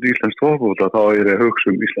stjórnarfund íslensk fótbolta, þá er ég að hugsa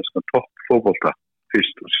íslenskan toppfótbolta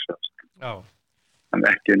fyrst og síðast. En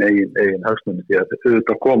ekki en eigin hagsmunir, því að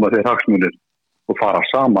auðvitað koma þeir hagsmunir og fara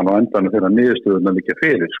saman og endanum þegar niðurstöðuna liggja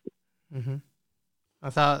fyrir, sko.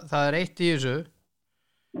 Það er eitt í þessu.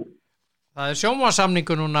 Það er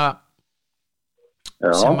sjónvarpssamningur núna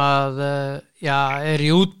sem að er í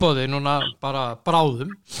útboði núna bara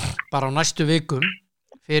bráðum, bara á næstu vikum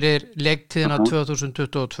fyrir leiktíðina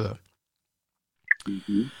 2022.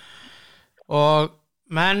 Og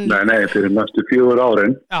menn Nei, fyrir næstu 4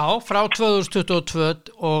 árin. Já, frá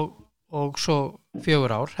 2022 og svo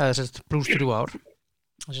 4 ár, eða sérst pluss 3 ár,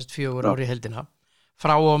 sérst 4 ár í heldina,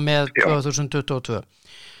 frá og með 2022.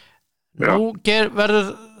 Nú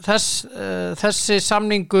verður þessi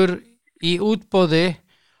samningur í útboði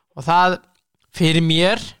og það fyrir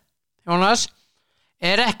mér, Jónas,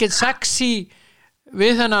 ekkert sexy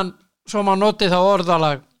við þennan, svo maður noti þá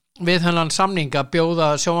orðalag, við þennan samning að bjóða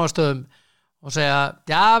sjónvarpsstöðum og segja,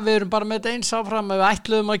 já, við erum bara með þetta eins áfram, við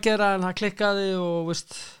ætluðum að gera en það klikkaði og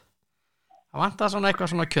veist, það vantar svona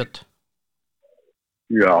eitthvað svona kjött.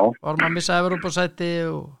 Já. Vorum að missa Evrópusæti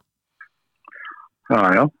og...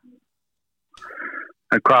 Já.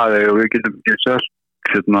 En hvað við getum ekki selt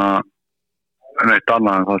neitt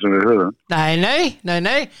annað en það sem við höfum?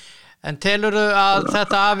 Nei. En telurðu að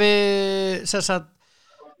þetta hafi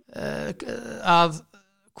að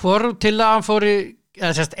hvoru til að hann fóri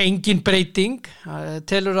engin breyting,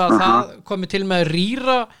 telurðu að það komi til með að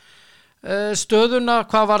rýra stöðuna,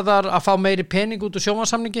 hvað var þar að fá meiri pening út úr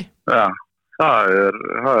sjónvarpssamningi? Já, það er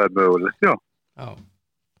mögulegt, já.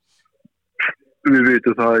 Við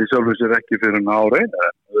vitum það í sjálfu sér ekki fyrir en ára einu,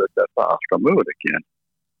 en þetta er það alltaf möguleiki, en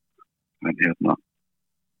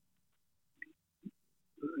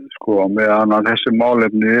meðan að þessi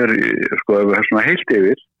málefni ef við höfum svona heilt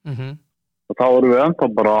yfir, og þá erum við ennþá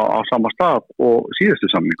bara á sama stað og síðustu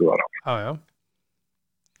samningu var á. Já.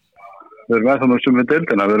 Við erum ennþá með sömu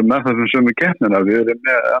deildina, við erum ennþá með sömu keppnina, við erum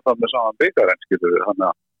ennþá með saman byggarinn, þannig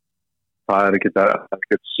að það er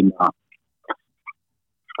ekkert sem að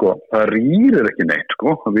það rýrir ekki neitt,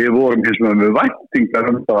 Við vorum hins vegar með væntingar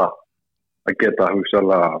það að geta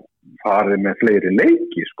hugsalega farið með fleiri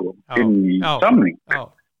leiki, inn í samning. Já.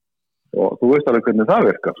 Og þú veist alveg hvernig það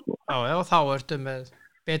virkar, Já, þá ertu með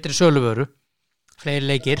betri söluvöru, fleiri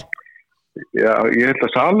leikir. Já, ég held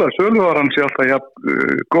að söluvöran sé alltaf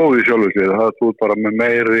góð í sjálfu sér, það þú bara með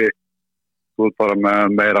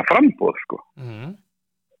meira framboð,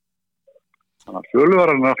 Þannig að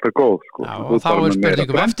söluvöran er alltaf góð, Já, og þá er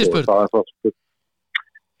spurningum eftirspurn.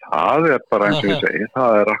 Það er bara eins og ég segi,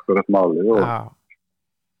 það er akkurat málið. Já.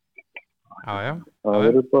 Það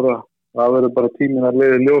verður bara tíminn að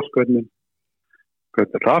leiða ljós hvernig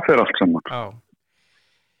það fer allt saman. Já.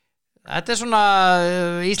 Þetta er svona,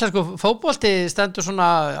 íslensku fótbolti stendur svona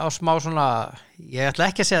á smá svona, ég ætla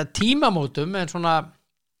ekki að segja tímamótum, en svona,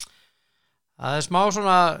 það er smá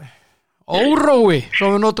svona órói, svo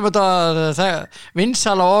við notum þetta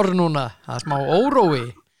vinsala orð núna, það er smá órói.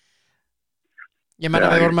 Ég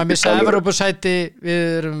meina við vorum að missa Evrópusæti, við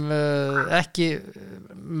erum ekki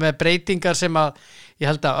með breytingar sem að ég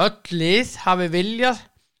held að öll lið hafi viljað,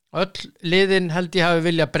 öll liðin held ég hafi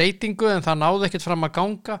viljað breytingu en það náði ekkert fram að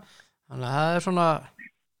ganga, þannig að það er svona,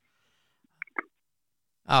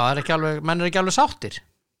 það er ekki alveg, menn er ekki alveg sáttir,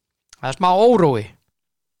 það er smá órói.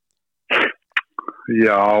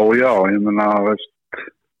 Já, ég meina,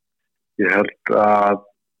 ég held að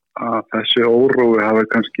þessi órói hafi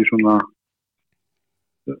kannski svona,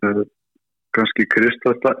 kannski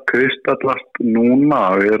kristallast núna,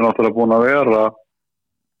 við erum náttúrulega búin að vera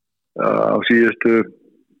á síðustu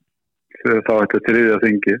þá þetta þriðja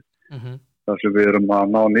þingi þar sem við erum að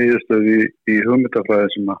ná niðurstöðu í hugmyndafræði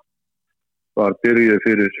sem var byrjuð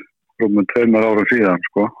fyrir rúmum 2 árum síðan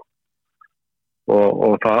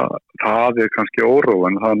og það er kannski órói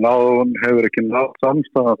en það hefur ekki náð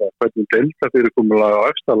samstæða það hvernig deildafyrirkomulag á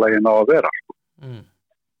efsta lagi ná að vera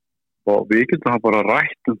og við getum það bara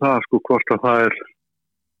rætt það hvort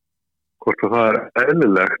það er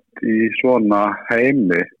eðlilegt í svona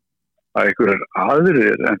heimi að einhverjir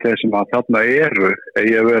aðrir en þeir sem að þarna eru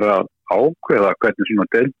eigi að vera að ákveða hvernig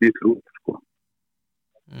svona deild lítur út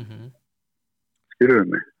skilur við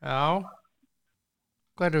mig? Já.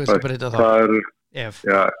 Hvað viltu breyta þá? Það er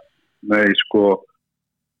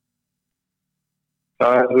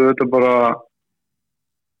það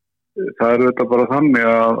er þetta bara þannig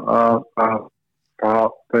að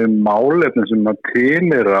þau málefni sem að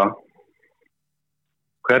tilheyra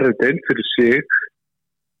hverri deild fyrir sig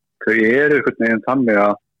þau eru einhvern veginn þannig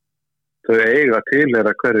að þau eiga að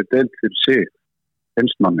tilheyra hverri deild fyrir sig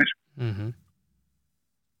finnst manni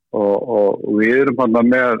og við erum hann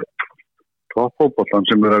með toppfótboltan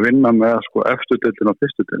sem er að vinna með efstu deildina og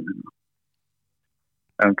fyrstu deildina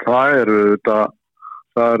en það eru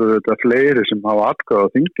þetta fleiri sem hafa atkvæði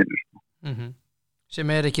á þinginu sem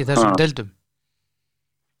er ekki þessum deildum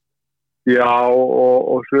Já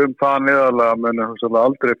og sem það neðarlega muni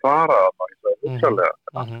aldrei fara það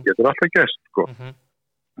getur alltaf gest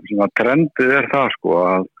en trendið er það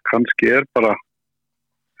að kannski er bara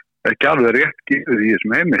ekki alveg rétt gefið í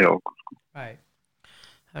þessum heimi hjá okkur Nei,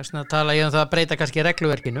 það er svona að tala ég það að breyta kannski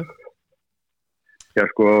regluverkinu Já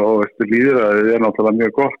og lýðræðið er náttúrulega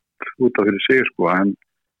mjög gott út af fyrir sig sko, en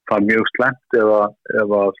það er mjög slæmt ef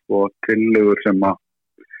að sko tillögur sem að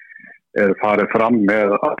eru farið fram með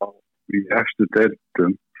í efstu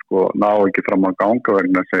deildum sko ná ekki fram að ganga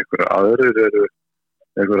vegna þess að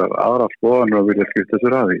einhverjar aðrar skoðanir og vilja skipta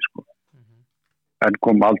sér að því sko. En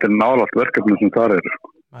kom aldrei nálægt verkefni sem þar eru sko.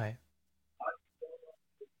 Nei.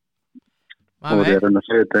 Og ég reyna að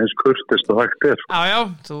segja þetta eins kurtist og hægt er sko. Já,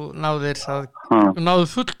 þú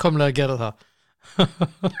náður fullkomlega að gera það.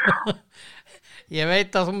 Ég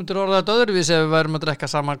veit að þú myndir orða þetta öðruvísi ef við værum að drekka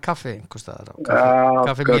saman kaffi einhvers staðar.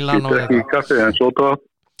 Kaffi Milano. Já, ekki kaffi en sóta.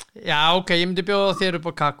 Já, ok, ég myndi bjóða þér upp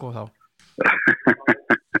á kakó þá.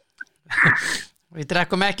 Við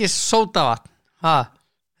drekkum ekki sótavatn.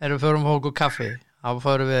 Þegar við förum okkur kaffi. Þá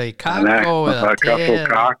förum við í kakó eða te.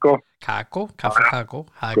 Kakó. Kakó.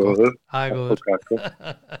 Það er góður.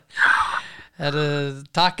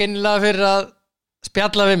 Takk einnilega fyrir að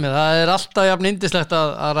spjalla við mig. Það er alltaf jafn yndislegt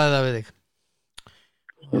að ræða við þig.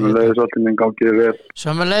 Sömuleiðis allir minn gangið vel.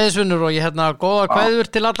 Sömuleiðis vinnur og ég góða kveður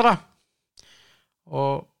til allra.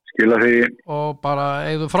 Og skila því. Og bara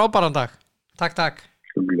eigðu frábæran dag. Takk.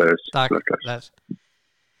 Sömuleiðis. Takk.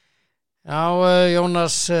 Já,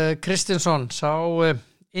 Jónas Kristinsson sá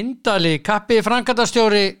indali kappi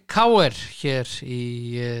framkvæmdastjóri KR hér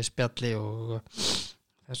í spjalli og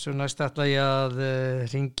þessu næst ætla ég að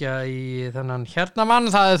hringja í þennan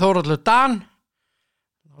mann, það er Þórhallur Dan.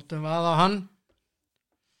 Látum við á hann.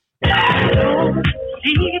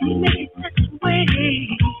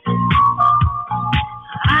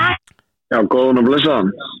 Já, góðan og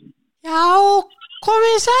blessaðan. Já,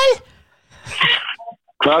 komið sæl.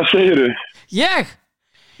 Hvað segirðu? Ég?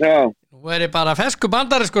 Já. Nú er ég bara feskur,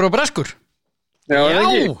 bandariskur og breskur. Já,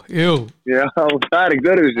 ekki? Jú. Já, það er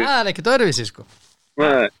ekkert öðruvísi. Það er ekkert öðruvísi, sko.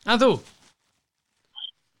 Nei. En þú?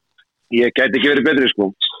 Ég gæti ekki verið betri, sko.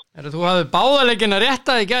 Þú hafði báðaleikina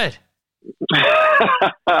rétta í gær?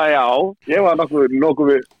 Já, ég var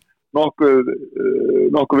nokkuð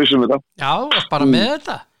vissum þetta. Já, bara með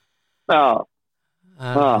þetta? Já.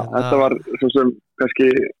 Þetta var svo sem kannski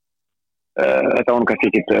þetta var kannski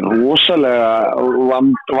ekki rosalega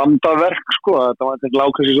vandaverk sko, þetta var ekki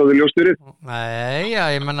lágkvæmst svo við ljóstýrið. Nei, já,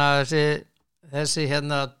 ég menna þessi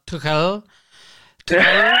Tuchel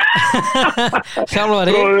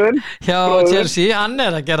þjálfari hjá Chelsea, hann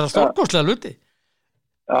er að gera stórkostlega hluti.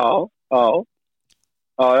 Já. Já,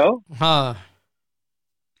 það er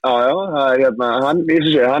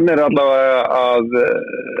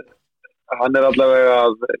hann er allavega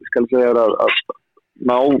að skal segja að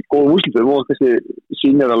ná góð úrslitum og þessi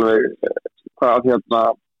sýnir alveg hvað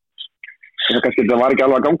kannski þetta var ekki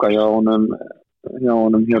alveg að ganga hjá honum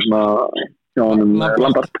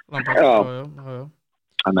Lampard. Já.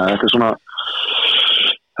 Þannig að þetta er svona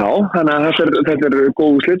þannig að þetta er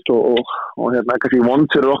góð úrslit og kannski vond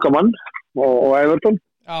fyrir okkar mann og Everton.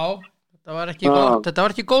 Já, þetta var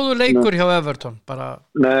ekki góður leikur hjá Everton bara.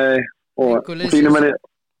 Nei, og þínum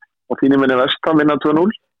menni West Ham vinna 2-0.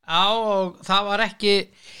 Já, og það var ekki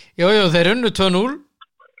þeir unnu 2-0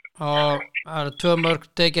 og það eru 2 mörk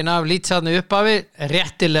tekin af Lítsaðni upphafi,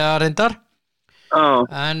 réttilega reyndar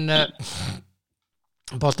en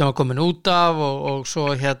boltinn var komin út af og svo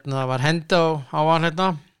var hendi á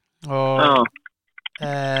hann og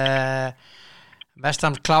West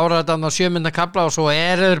Ham kláraði þetta á 7. kafla og svo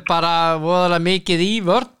þeir bara voðalega mikið í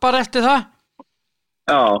vörn bara eftir það.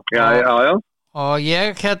 Já. Og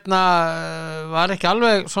ég var ekki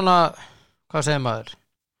alveg svona, hvað segir maður?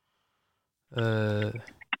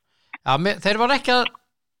 Þeir var ekki að,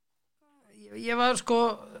 ég var sko,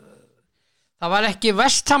 það var ekki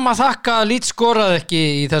West Ham að þakka að Leeds skoraði ekki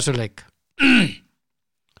í þessu leik.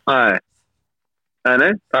 Nei, það er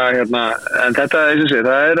en þetta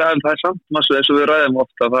það er samt massu eins og við ræðum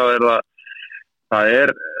ofta, það er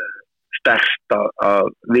sterkt að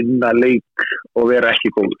vinna leik og vera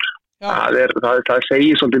ekki góður. Það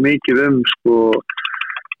segir svolítið mikið sko,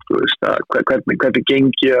 hvernig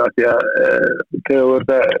gengi það því að þegar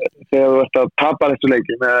þú ert að tapa þessu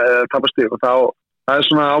leiki með tapa stig og það er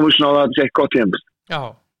svona ávísun á það að þetta sé ekki gott tímabil. Já.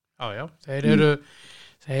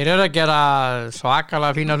 Þeir eru að gera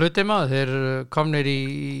svakalega fína hluti maður. Þeir eru komnir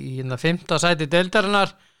í 5. sæti deildarinnar.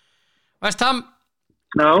 West Ham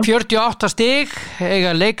 48 stig,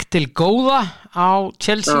 eiga leik til góða á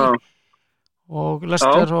Chelsea. Og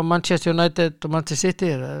Leicester og Manchester United og Manchester City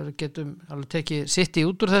getum alveg tekið City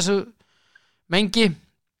út úr þessu mengi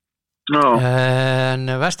en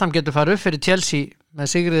West Ham getur farið upp fyrir Chelsea með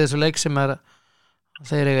sigrið þessu leik sem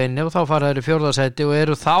þeir eiga inni og þá fara þeir í 4. sæti og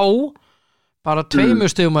eru þá bara 2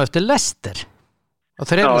 stigum eftir Leicester og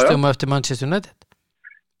 3 stigum eftir Manchester United.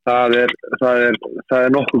 Það er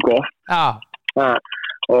nokkuð gott. Já.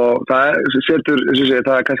 og það setur,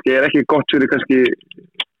 það kannski ekki gott fyrir kannski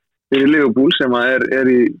fyrir Liverpool sem er í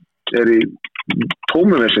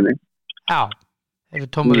tómuvesinni. Já, eru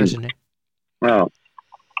tómuvesinni. Já.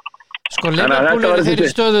 Sko, Liverpool er þeirri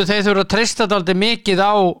stöðu, þeir þurfa að treysta dálítið mikið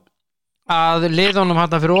á að liðunum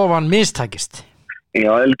hann fyrir ofan mistakist.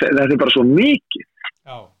 Já, þetta er bara svo mikið.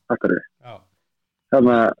 Já. Já.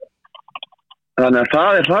 Þannig að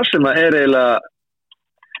það er það sem er eiginlega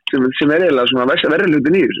sem er eiginlega svona verri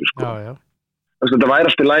hlutin í þessu, sko. Já. Þetta væri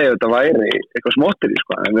allt í lagi, þetta væri eitthvað smottir í,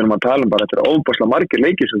 sko, en við erum að tala bara þetta er óbærslega margir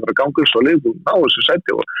leikir sem þarf að ganga upp svo Liverpool á þessu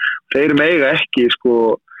sæti og þeir mega ekki, sko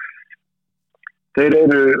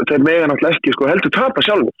þeir mega náttúrulega ekki, sko, heldur tapa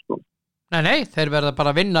sjálfur, sko. Nei, þeir verða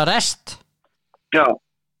bara að vinna rest. Já.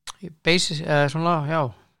 Basis, svona, já,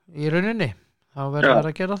 í rauninni. Þá verður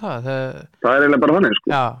að gera það. Það er eiginlega bara þannig, sko.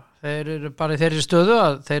 Já, þeir eru bara í þeirri stöðu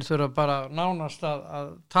að þeir þurfa bara nánast að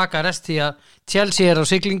taka rest í að Chelsea er á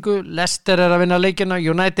siglingu, Leicester er að vinna leikina,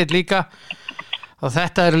 United líka og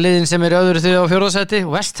þetta eru liðin sem eru öðru þriðja og fjórða sæti,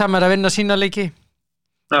 West Ham er að vinna sína leiki.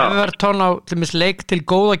 Everton á til dæmis leik til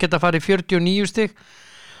góða geta farið 49 stig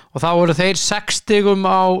og þá eru þeir 6 stigum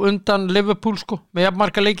á undan Liverpool, sko, með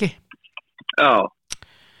jafnmarga leiki. Já.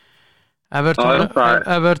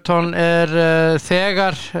 Everton er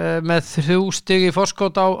þegar með 3 stig í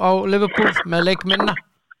forskot á Liverpool með leik minna.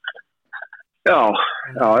 Já,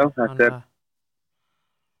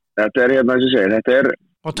 þetta er hérna sem ég segi, þetta er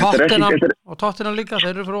og Tottenham líka,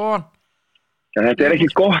 þeir eru fyrir ofan. Já, þetta er ekki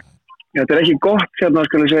gott hérna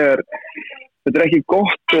skal ég segja, þetta er ekki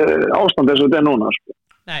gott ástand eins og þetta er núna, sko.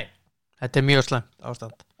 Nei, þetta er mjög slæmt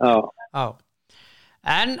ástand. Já.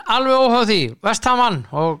 En alveg óháð því, West Ham vann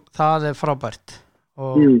og það er frábært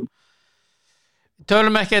og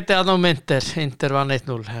tölum ekki þetta að nú Inter vann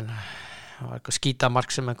 1-0 en það var eitthvað skítamark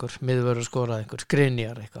sem einhver miðvörður skoraði, einhver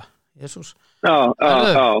Skriniar eitthvað, Jesús. Já.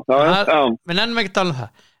 Við nennum ekki tala um það.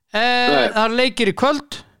 Það er leikir í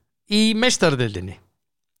kvöld í meistaradeildinni.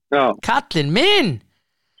 Já. Kallinn minn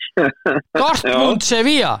Dortmund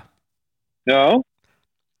Sevilla. Já.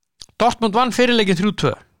 Dortmund vann fyrirleikin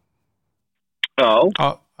 3-2. Já.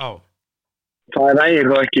 Það nægir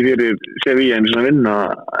þá ekki fyrir Sevilla eins og að vinna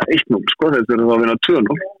 1-0, sko, þetta er þá að vinna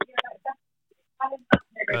 2-0.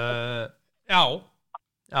 Já.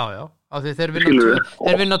 Af því þeir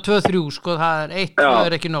vinna 2-3, sko, það er 1-2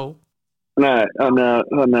 er ekki nóg. Nei,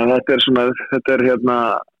 þannig að þetta er hérna,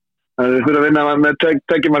 við fyrir að vinna með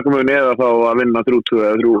tveggjumarkamun eða þá að vinna 3-2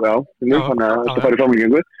 eða 3, þannig að þetta fari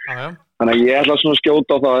framlengingu. Þannig að ég ætla svona að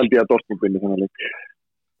skjóta á það held ég að Dortmund vinni þannig að leik.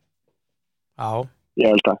 Já, ég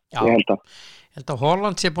held að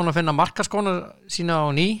Holland sé búin að finna markaskóna sína á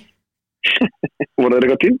ný. Voru þeir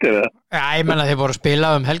eitthvað týndir eða? Já, ég menna þeir voru að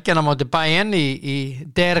spila helgina móti Bayern í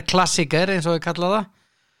Der Klassiker eins og þeir kalla það.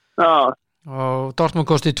 Já. Og Dortmund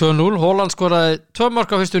kosti 2-0, Holland skoraði 2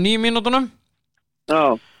 mörk á fyrstu 9 mínútunum. Já.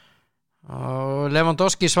 Og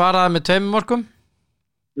Lewandowski svaraði með 2 mörkum.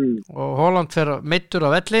 Og Holland fer meiddur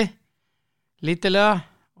á velli lítilega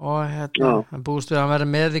og hann búist við að hann verið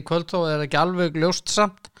með í kvöld og er ekki alveg ljóst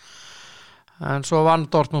samt en svo vann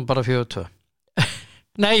Dortmund bara 4-2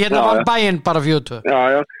 nei, vann Bayern bara 4-2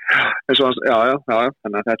 já,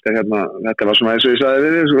 þannig að þetta var svona eins og ég sagði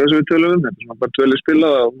við eins og við tölum þetta er svona bara tölur spila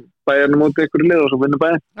og Bayern móti ykkur lið og svo vinnur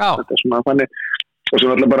Bayern þetta er svona þannig og svo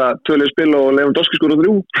alltaf bara tölur spila og Lewandowski skora 3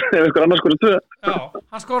 ef ykkur annar skora 2 já,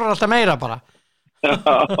 hann skorar alltaf meira bara já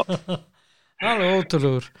það er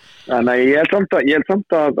ótrúlegur. Nei, ég held samt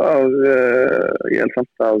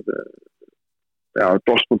að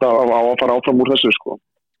Dortmund á að fara áfram úr þessu, sko.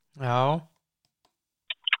 Já.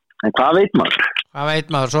 En hvað veit maður?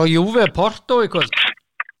 Svo Juve Porto í kvöld.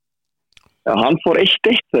 Já, hann fór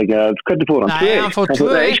 1-1 þegar, hvernig fór hann? Nei, hann fór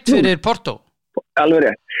 2-1 fyrir Porto. Alveg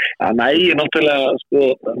rétt. Já, nægir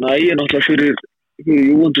náttúrulega fyrir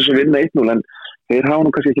Juventus að vinna 1-0 en þeir hafa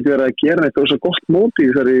nú kannski ekki verið að gera þetta og svo gott móti í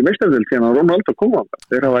þessari meistardeild þegar hann Ronaldo kom á það.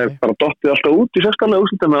 Þeir hafa bara dottið alltaf út í 6.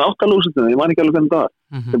 úrslitum eða 8. úrslitum, ég man ekki alveg hvernig það var.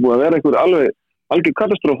 Þeir búið að vera einhver algjör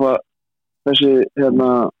katastrófa þetta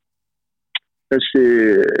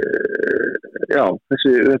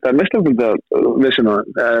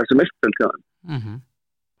meistardeild hjá þeim.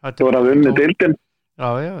 Þeir voru að vinna deildin. Já,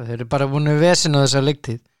 þeir eru bara vunnið vesen á þessa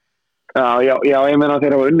leiktíð. Já, ég meina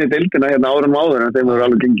þeir hafa unnið deildina árum áður en þeim voru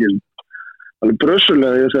alveg gengið alveg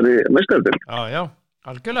brössulega í þessari meistardeild. Já,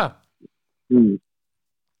 algjörlega.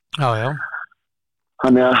 Já.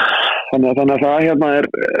 Þannig að það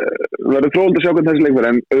verður fróðilegt að sjá hvernig þessi leik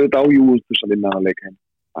verður, en auðvitað á Juventus að vinna að leika henni.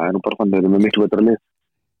 Það er nú bara þannig að þeir eru með miklu betra lið.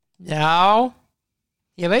 Já,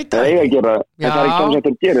 ég veit það. Það er ekki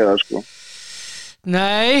að gera það, sko.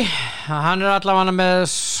 Nei, hann er allavega með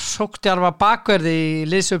sóktjarfa bakverði í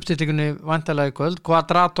liðsuppstillingunni vantarlega í kvöld,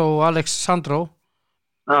 Quadrato og Alex Sandro.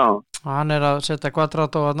 Já. Hann að setja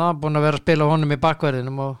Quadrato þarna, búin að vera að spila honum í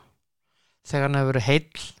bakverðinum og þegar hann hefur verið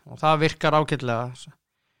heill og það virkar ágætlega.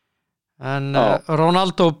 En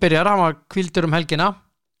Ronaldo byrjar, hann var hvíldur helgina.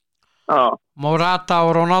 Já. Morata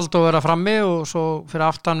og Ronaldo vera frammi og svo fyrir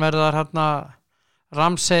aftan verðar hérna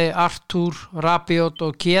Ramsey, Artur, Rabiot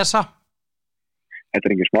og Chiesa. Þetta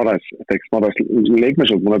er ekki smáræðis leikmenn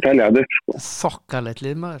sem búin að telja það upp, sko. Þokkalegt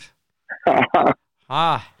lið maður.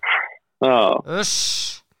 Uss.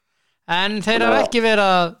 En þeir hafa ekki verið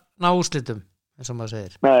að ná úrslitum, eins og maður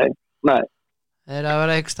segir. Nei. Þeir hafa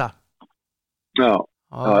verið hyggsta. Já.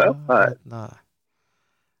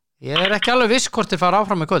 Ég er ekki alveg viss hvort þið fara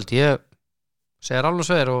áfram með kvöld. Ég segir alveg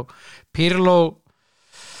svo og Pirlo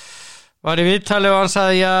var í viðtali og hann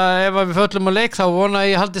sagði ef við föllum á leik þá vona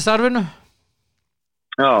ég haldi starfinu.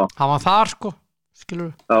 Já. Hann var þar, sko,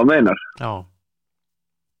 skilur við. Já, meinar. Já.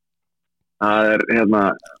 Það er já.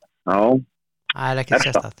 Það er ekkert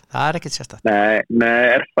sérstætt. Nei,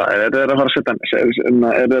 er það. Er það að fara að setja hann?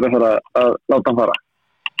 Er það að fara að láta hann fara?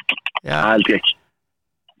 Já. Það held ég ekki.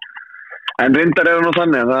 En reyndar er nú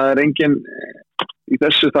þannig að það er engin í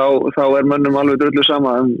þessu þá er mönnum alveg drullu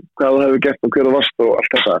sama hvað þú hefur gert og hver þú varst og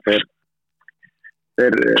allt þetta.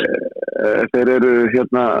 Þeir eru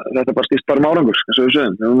þetta er bara stýst bara árangur, eins og við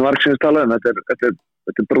sögum. Við höfum margsins talað þetta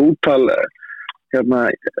er brútal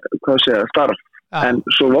starf. Ja. En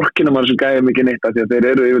svo vorkina maður sem gæði mikið neitt af því að þeir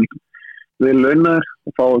eru við launaður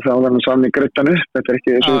og fá þannig samning greittan upp. Þetta er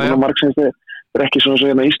ekki svona margsins, þetta er ekki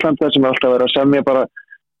svona Ísland sem er alltaf verið að semja bara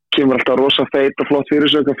kemur alltaf rosa feit og flott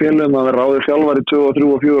fyrirsöka félögum að vera ráðið þjálfari 2, 3,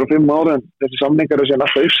 4 og 5 ára en þessi samningar eru síðan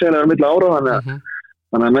alltaf uppsegnaðar milli ára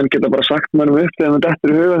þannig að menn geta bara sagt mönnum upp þegar mann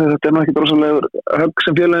dettur í huga því þetta er nú ekki drosalegur högg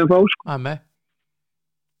sem félögum fá, sko.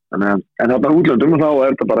 En þarna útlöndum þá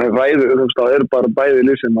er þetta bara ræðu, það eru bara bæði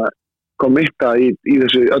lið sem að komitta í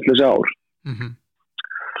þessu öll þessi ár.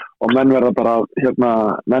 Og menn verða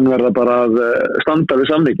bara að standa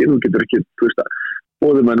við samningin, þú getur ekki,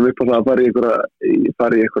 bóðum mennum upp á það að fara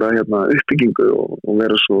í einhverja uppbyggingu og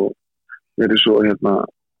vera svo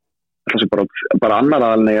það sé bara annar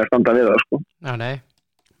aðalni að standa við það, sko. Já, nei,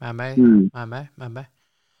 með mig.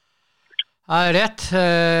 Það er rétt.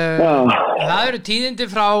 Það eru tíðindi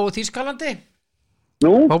frá Þýskalandi.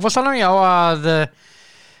 Nú? Fótboltanum, já,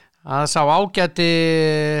 að sá ágæti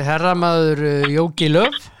herramaður Jókim Löw.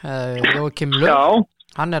 Já.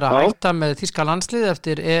 Hann að hætta með þýska landslið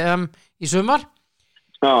eftir EM í sumar.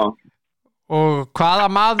 Já. Og hvaða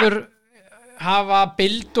maður hafa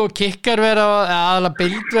Bild og Kicker aðalega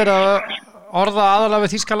Bild orða aðalega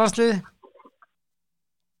við þýska landsliði?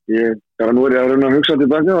 Nú er ég að reyna að hugsa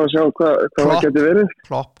tilbaka og sjá hvað það geti verið.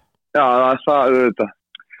 Klopp. Já, það er auðvitað.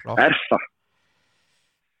 Er það?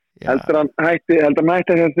 Heldur hann hætti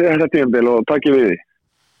þetta tímabil og taki við því?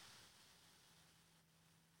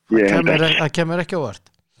 Það kemur ekki óvart.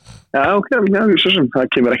 Já, svo sem það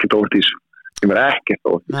kemur ekkert óvart í þessu.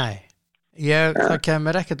 Nei, það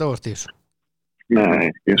kemur ekkert óvart í þessu.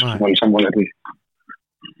 Nei, ég er svo sammála því.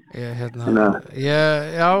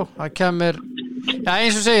 Það kemur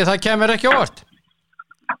eins og segja, það kemur ekki óvart.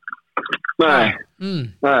 Nei.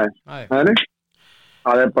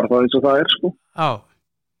 Það er bara það eins og það er, sko. Já.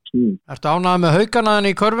 Ertu ánægður með haukana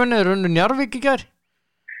í körfunni? Er unnu Njarðvík í gær?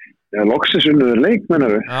 Já, loksins unnuður leik,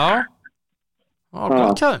 mennur við. Já. Það var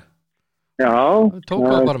gott hjá þeim. Já. Það tók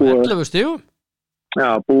það bara með 11 stigum. Já,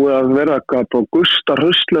 búið að vera á Gústa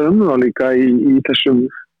Hrösla þá líka í þessu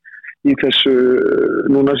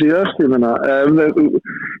núna síðast. Ég meina,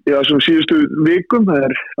 þessum síðustu vikum, það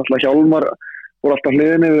er alltaf Hjálmar voru alltaf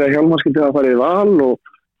hliðinni við að Hjálmar skyldi að fara í val og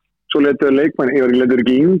svo letuðu leikmenn, ég letur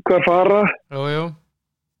ekki Ingvar fara. Jú.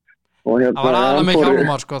 Það var aðalega með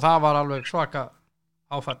Hjálmar, sko, það var alveg svaka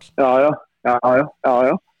áfall. Já.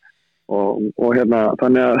 Og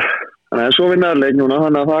þannig að svo vinnaður leik núna,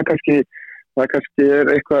 þannig að það kannski er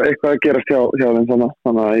eitthvað að gerast hjá þeim þannig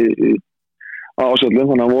að á ásöldum,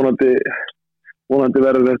 þannig að vonandi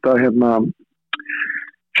verður þetta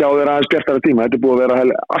sjá þér aðeins bjartara tíma. Þetta er búið að vera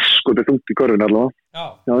askuti þungt í körfin allavega.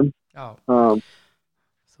 Já.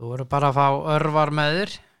 Þú verður bara að fá Örvar með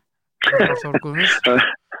þér.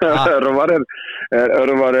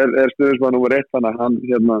 Örvar er stuðningsmaður númer 1, þannig að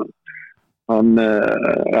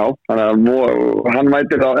hann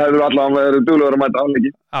mætir þá, hefur allavega verið duglegur að mæta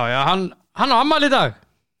afleiki. Já, hann á afmæli í dag.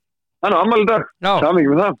 Já.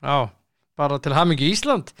 Hamingju með það. Já, bara til hamingju í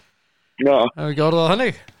Ísland. Já. Hefur ekki orðað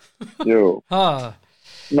þannig? Jú.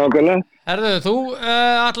 Nákvæmlega. Herðu, þú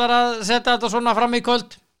ætlar að setja þetta svona fram í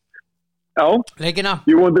kvöld? Já. Leikina?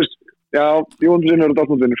 Jú, Juventus eru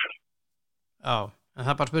Dortmund vinnur. Já, En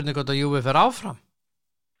það er bara spurning hvort að Juve fer áfram.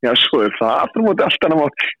 Já, svo er það aftur móti allt annað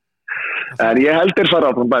móti. En ég held þeir fara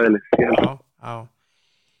áfram bæðileg. Já.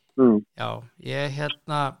 Já, ég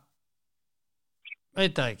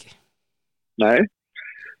veit það ekki. Nei.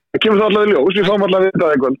 Það kemur það allavega í ljós, við fáum allavega að vita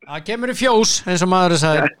það eitthvað. Það kemur í fjós, eins og maður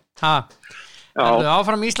sagði.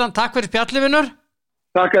 Áfram Ísland, takk fyrir spjallivinur.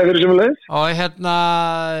 Takk fyrir sömuleiðis. Og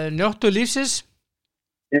njóttu lífsins.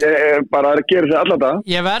 Ég bara að gera þetta alla dag.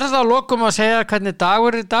 Ég verð að lokum að segja hvernig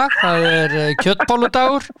dagur er í dag. Það er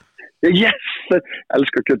kjötbóludagur. Yes,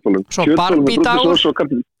 elskar kjötbólum. Svo Barbie-dagur.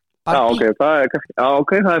 Það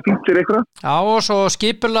er fínt fyrir ykkur. Já, og svo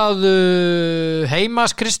skipulagðu heima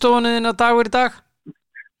skrifstofunniðina dagur í dag.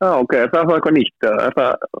 Já, er það eitthvað nýtt?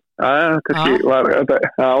 Kannski var þetta,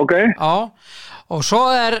 Já, og svo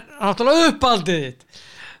er náttúrulega uppaldið þitt.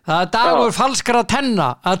 Það er dagur falskara tanna.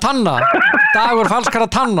 Dagur falskara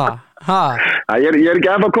tanna. Ég er ekki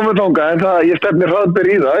ennþá komið þangað, en ég stefnir hraðbyr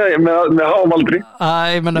í það með háum aldri.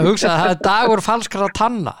 Ég menna hugsa, það er dagur falskara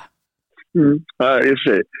tanna. Ég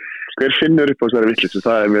segi, hver finnur upp á þessari vitleysu,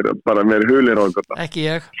 það er bara mér hulin á þetta. Ekki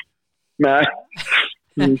ég. Nei.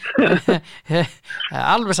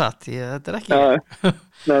 Alveg satt, þetta er ekki ég.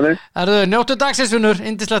 Nei. Njóttu dagsins, vinnur,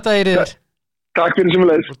 yndislegt að heyri þér. Takk fyrir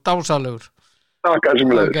sömuleiðis. Dásamlegur. Takk fyrir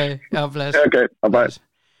sömuleiðis. Já, bless. Bye.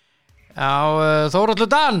 Já, Þórhallur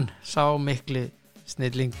Dan sá mikli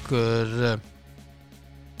snillingur.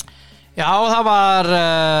 Já, það var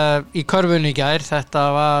í körfunni í gær. Þetta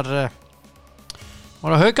var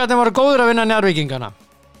Haukarnir voru góður að vinna Njarðvíkingana.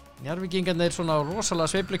 Njarðvíkingarnir er svona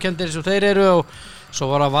rosalega sveiflukenndir eins og þeir eru, og svo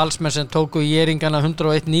var það Valsmenn sem tóku Jæringana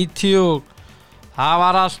 101-90 og það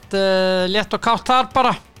var allt létt og kátt þar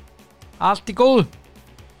bara. Allt í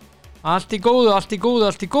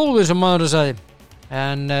góðu sem maður sagði.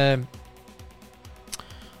 En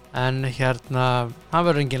það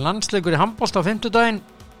verður engin landsleikur í handbolta á 50-daginn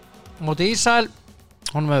móti Ísrael.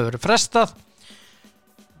 Honum hefur verið frestað,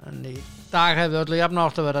 en í dag hefði öllu jafna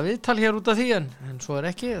átt að vera viðtal hér út af því, en svo er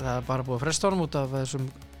ekki. Það er bara búið að fresta honum út af þessum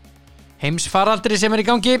heimsfaraldri sem er í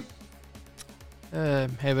gangi.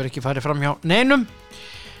 Hefur ekki farið fram hjá neinum,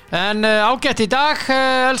 en ágætt í dag,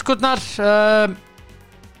 elskurnar.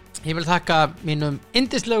 Ég vil þakka mínum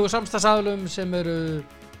yndislegu samstarfsaðilum sem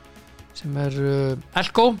eru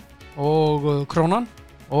Elko og Krónan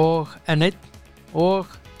og N1 og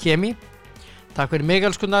Kemi. Takk fyrir mig,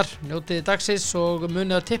 elskunnar. Njótið dagsins og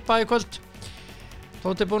munið að tippa í kvöld.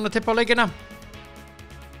 Tóti búin að tippa á leikina.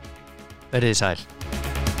 Verið sæl.